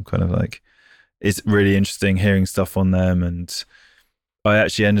acquired them, I'm kind of like, it's really interesting hearing stuff on them. And I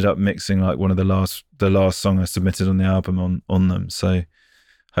actually ended up mixing like one of the last song I submitted on the album on them. So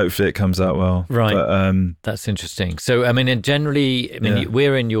hopefully it comes out well. Right. But, that's interesting. So, I mean, and generally,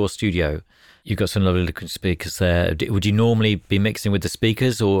 we're in your studio. You've got some lovely looking speakers there. Would you normally be mixing with the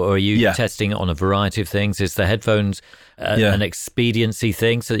speakers, or are you testing it on a variety of things? Is the headphones an expediency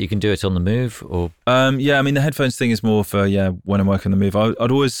thing so that you can do it on the move? Or I mean, the headphones thing is more for when I'm working on the move. I'd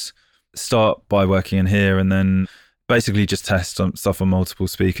always start by working in here and then basically just test stuff on multiple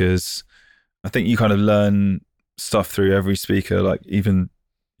speakers. I think you kind of learn stuff through every speaker, like even,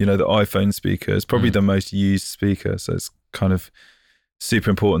 the iPhone speaker is probably the most used speaker. So it's kind of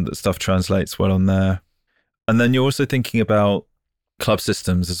super important that stuff translates well on there. And then you're also thinking about club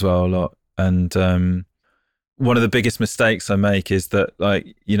systems as well a lot. And one of the biggest mistakes I make is that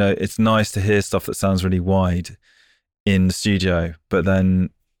it's nice to hear stuff that sounds really wide in the studio, but then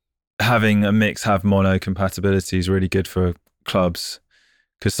having a mix have mono compatibility is really good for clubs,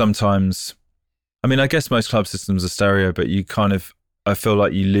 because sometimes, I mean, I guess most club systems are stereo, but I feel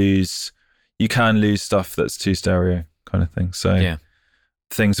like you can lose stuff that's too stereo kind of thing. So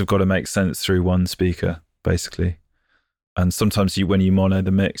things have got to make sense through one speaker, basically. And sometimes when you mono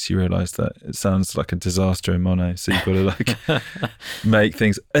the mix, you realise that it sounds like a disaster in mono. So you've got to like make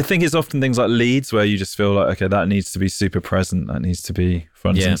things. I think it's often things like leads where you just feel like, okay, that needs to be super present. That needs to be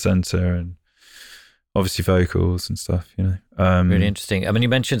front and centre, and obviously vocals and stuff, Really interesting. I mean, you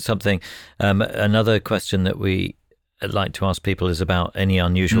mentioned something. Another question that we like to ask people is about any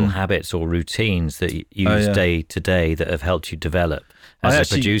unusual habits or routines that you use day to day that have helped you develop as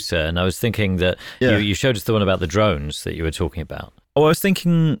a producer. And I was thinking that you showed us the one about the drones that you were talking about. Oh, I was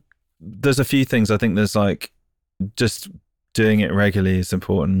thinking there's a few things. I think there's like just doing it regularly is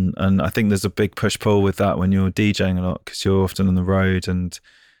important. And I think there's a big push-pull with that when you're DJing a lot, because you're often on the road and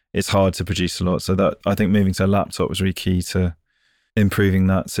it's hard to produce a lot. So that I think moving to a laptop was really key to improving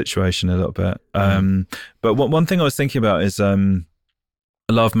that situation a little bit. But one thing I was thinking about is I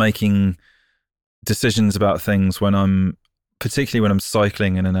love making decisions about things particularly when I'm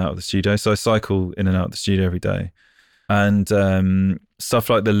cycling in and out of the studio. So I cycle in and out of the studio every day. And stuff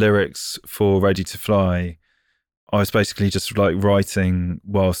like the lyrics for Ready to Fly, I was basically just like writing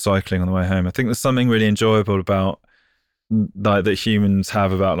while cycling on the way home. I think there's something really enjoyable about like that humans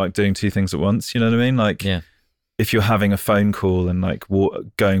have about like doing two things at once. You know what I mean? Like if you're having a phone call and like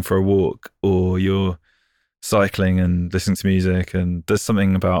going for a walk, or you're cycling and listening to music, and there's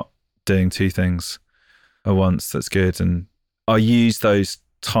something about doing two things at once that's good. And I use those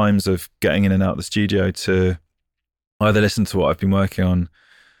times of getting in and out of the studio to either listen to what I've been working on,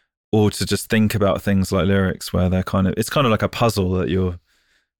 or to just think about things like lyrics where it's kind of like a puzzle that you're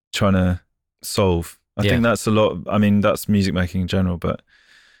trying to solve. I think that's a lot. I mean, that's music making in general, but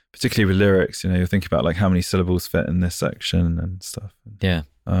particularly with lyrics, you're thinking about like how many syllables fit in this section and stuff. Yeah.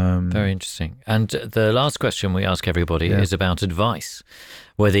 Very interesting. And the last question we ask everybody is about advice.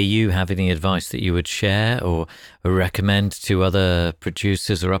 Whether you have any advice that you would share or recommend to other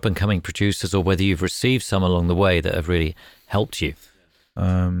producers or up-and-coming producers, or whether you've received some along the way that have really helped you.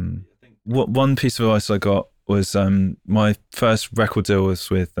 One piece of advice I got was my first record deal was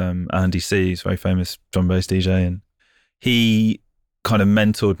with Andy C, who's a very famous drum bass DJ, and he kind of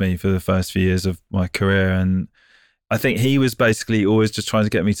mentored me for the first few years of my career. And I think he was basically always just trying to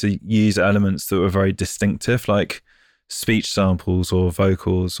get me to use elements that were very distinctive, like speech samples or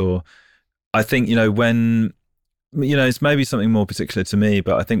vocals. Or I think, when, it's maybe something more particular to me,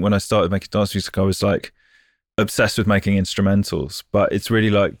 but I think when I started making dance music, I was like obsessed with making instrumentals, but it's really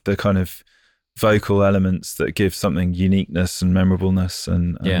like the kind of vocal elements that give something uniqueness and memorableness.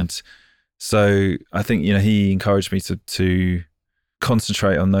 And so I think, he encouraged me to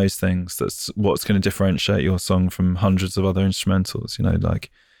concentrate on those things. That's what's going to differentiate your song from hundreds of other instrumentals.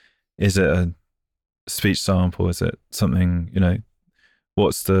 Like, is it a speech sample? Is it something,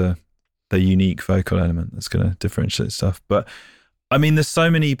 what's the unique vocal element that's going to differentiate stuff? But I mean, there's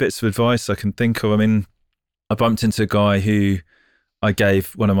so many bits of advice I can think of. I mean, I bumped into a guy who I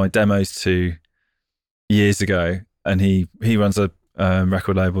gave one of my demos to years ago, and he runs a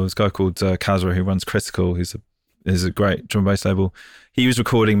record label. This guy called Kazra, who runs Critical, who's a great drum and bass label. He was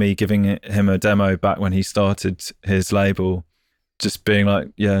recording me, giving him a demo back when he started his label, just being like,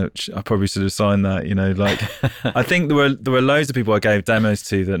 yeah, I probably should have signed that, like, I think there were loads of people I gave demos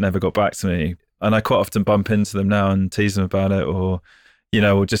to that never got back to me. And I quite often bump into them now and tease them about it, or,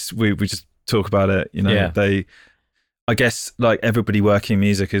 or just, we just talk about it, I guess like everybody working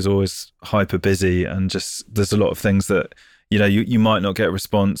music is always hyper busy, and just, there's a lot of things that, you might not get a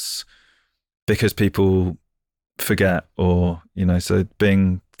response because people forget, or so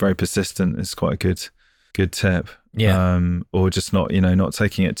being very persistent is quite a good tip. Or just not not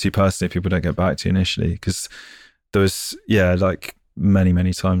taking it too personally if people don't get back to you initially, because there was like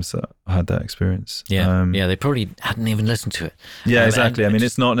many times that I had that experience. They probably hadn't even listened to it. Exactly. I mean,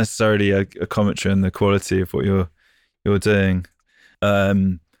 it's not necessarily a commentary on the quality of what you're doing.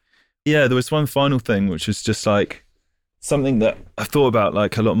 There was one final thing, which was just like something that I thought about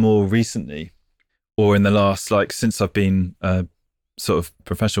like a lot more recently, or in the last, like, since I've been sort of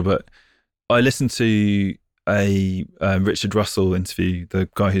professional. But I listened to a Richard Russell interview, the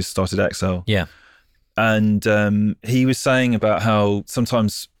guy who started XL. And he was saying about how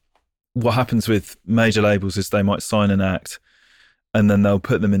sometimes what happens with major labels is they might sign an act and then they'll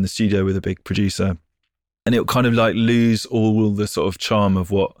put them in the studio with a big producer, and it'll kind of like lose all the sort of charm of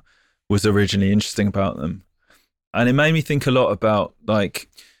what was originally interesting about them. And it made me think a lot about like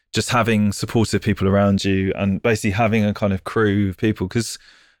just having supportive people around you, and basically having a kind of crew of people, because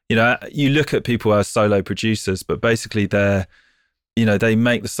you look at people as solo producers, but basically they're they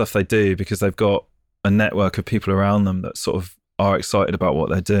make the stuff they do because they've got a network of people around them that sort of are excited about what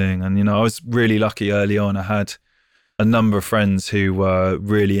they're doing. And I was really lucky early on. I had a number of friends who were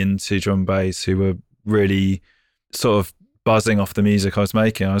really into drum bass, who were really sort of buzzing off the music I was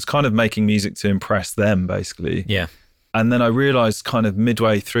making. I was kind of making music to impress them, basically. Yeah. And then I realized kind of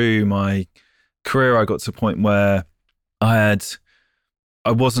midway through my career, I got to a point where I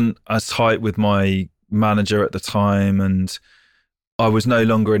wasn't as tight with my manager at the time, and I was no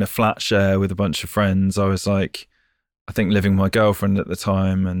longer in a flat share with a bunch of friends. I was like, I think living with my girlfriend at the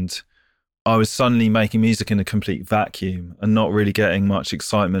time, and I was suddenly making music in a complete vacuum and not really getting much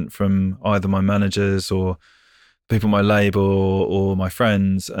excitement from either my managers or people on my label or my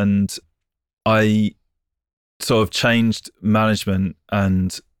friends. And I sort of changed management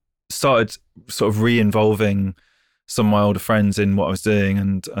and started sort of re-involving some of my older friends in what I was doing,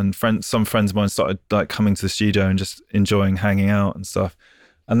 and some friends of mine started like coming to the studio and just enjoying hanging out and stuff.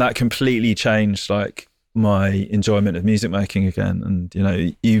 And that completely changed like my enjoyment of music making again. And you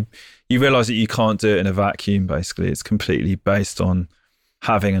know, you realize that you can't do it in a vacuum. Basically, it's completely based on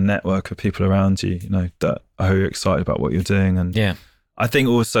having a network of people around you, you know, that are excited about what you're doing. And yeah, I think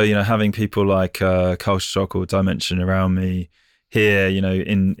also, you know, having people like Culture Shock or Dimension around me here, you know,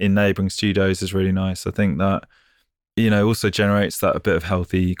 in neighbouring studios is really nice. I think that, you know, also generates that a bit of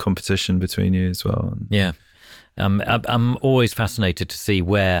healthy competition between you as well. Yeah. I'm always fascinated to see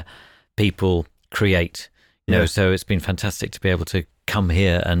where people create, you know, so it's been fantastic to be able to come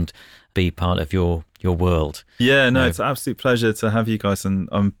here and be part of your world. Yeah, no, it's an absolute pleasure to have you guys. And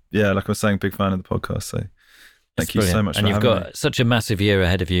I'm, like I was saying, big fan of the podcast. So thank you so much for having me. And you've got such a massive year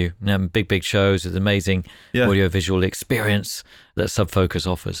ahead of you. Big shows, it's amazing audio-visual experience that Subfocus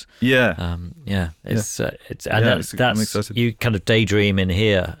offers. That's you kind of daydream in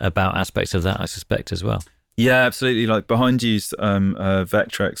here about aspects of that, I suspect, as well. Yeah, absolutely. Like behind you's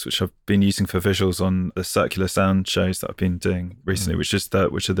Vectrex, which I've been using for visuals on the Circular Sound shows that I've been doing recently, which are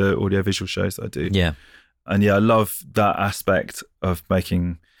the audio-visual shows that I do. Yeah. And I love that aspect of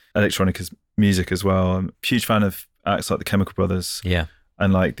making electronic music as well. I'm a huge fan of acts like the Chemical Brothers. Yeah.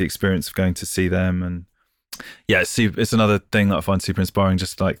 And like the experience of going to see them. And it's another thing that I find super inspiring,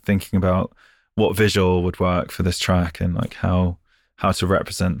 just like thinking about what visual would work for this track and like how to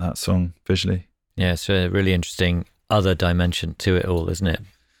represent that song visually. Yeah, it's a really interesting other dimension to it all, isn't it?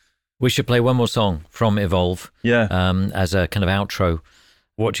 We should play one more song from Evolve as a kind of outro.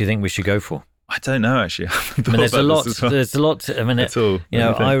 What do you think we should go for? I don't know, actually. There's a lot.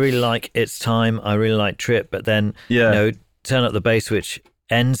 I really like It's Time. I really like Trip. But then, Turn Up the Bass, which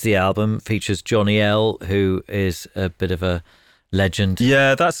ends the album, features Johnny L, who is a bit of a legend.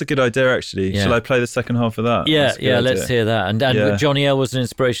 Yeah, that's a good idea, actually. Yeah. Shall I play the second half of that? Yeah, let's hear that. And Johnny L was an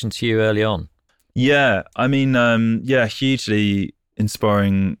inspiration to you early on. Yeah, I mean, hugely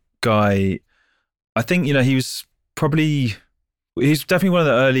inspiring guy. I think, he's definitely one of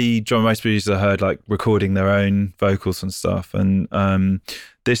the early drum and bass producers I heard like recording their own vocals and stuff. And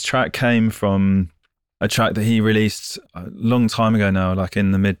this track came from a track that he released a long time ago now, like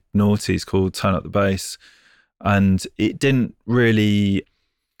in the mid-noughties, called Turn Up the Bass. And it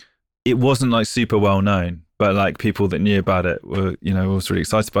wasn't like super well known, but like people that knew about it were, was really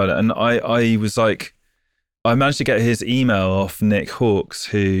excited about it. And I was like, I managed to get his email off Nick Hawkes,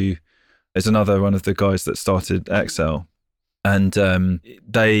 who is another one of the guys that started XL. And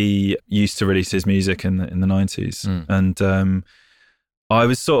they used to release his music in the 90s. And I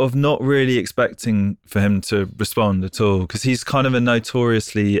was sort of not really expecting for him to respond at all, because he's kind of a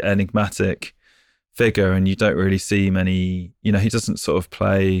notoriously enigmatic figure, and you don't really see many, he doesn't sort of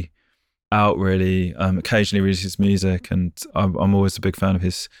play out really. Occasionally releases music, and I'm always a big fan of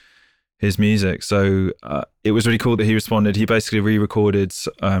his music. So it was really cool that he responded. He basically re-recorded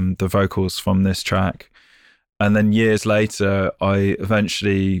the vocals from this track. And then years later, I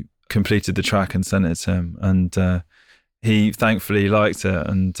eventually completed the track and sent it to him. And he thankfully liked it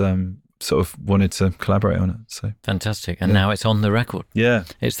and sort of wanted to collaborate on it. So fantastic. And now it's on the record. Yeah.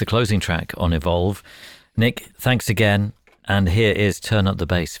 It's the closing track on Evolve. Nick, thanks again. And here is Turn Up the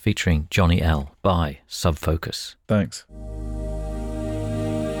Bass featuring Johnny L by Subfocus. Thanks.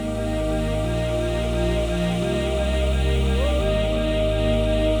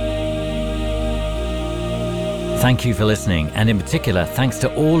 Thank you for listening, and in particular, thanks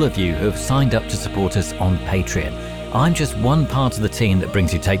to all of you who have signed up to support us on Patreon. I'm just one part of the team that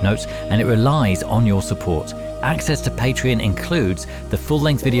brings you Tape Notes, and it relies on your support. Access to Patreon includes the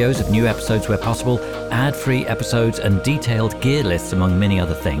full-length videos of new episodes where possible, ad-free episodes, and detailed gear lists, among many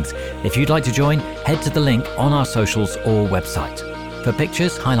other things. If you'd like to join, head to the link on our socials or website. For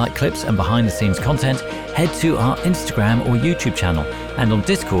pictures, highlight clips, and behind-the-scenes content, head to our Instagram or YouTube channel. And on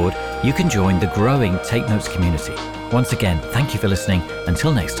Discord, you can join the growing Tape Notes community. Once again, thank you for listening.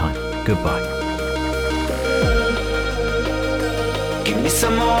 Until next time, goodbye. Give me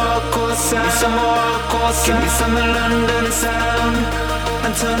some more cool sound, some more cool sound. Give me some London sound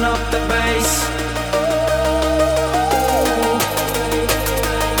and turn up the bass.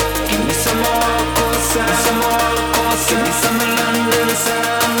 Give me some more cool sound, some more cool sound. Give me some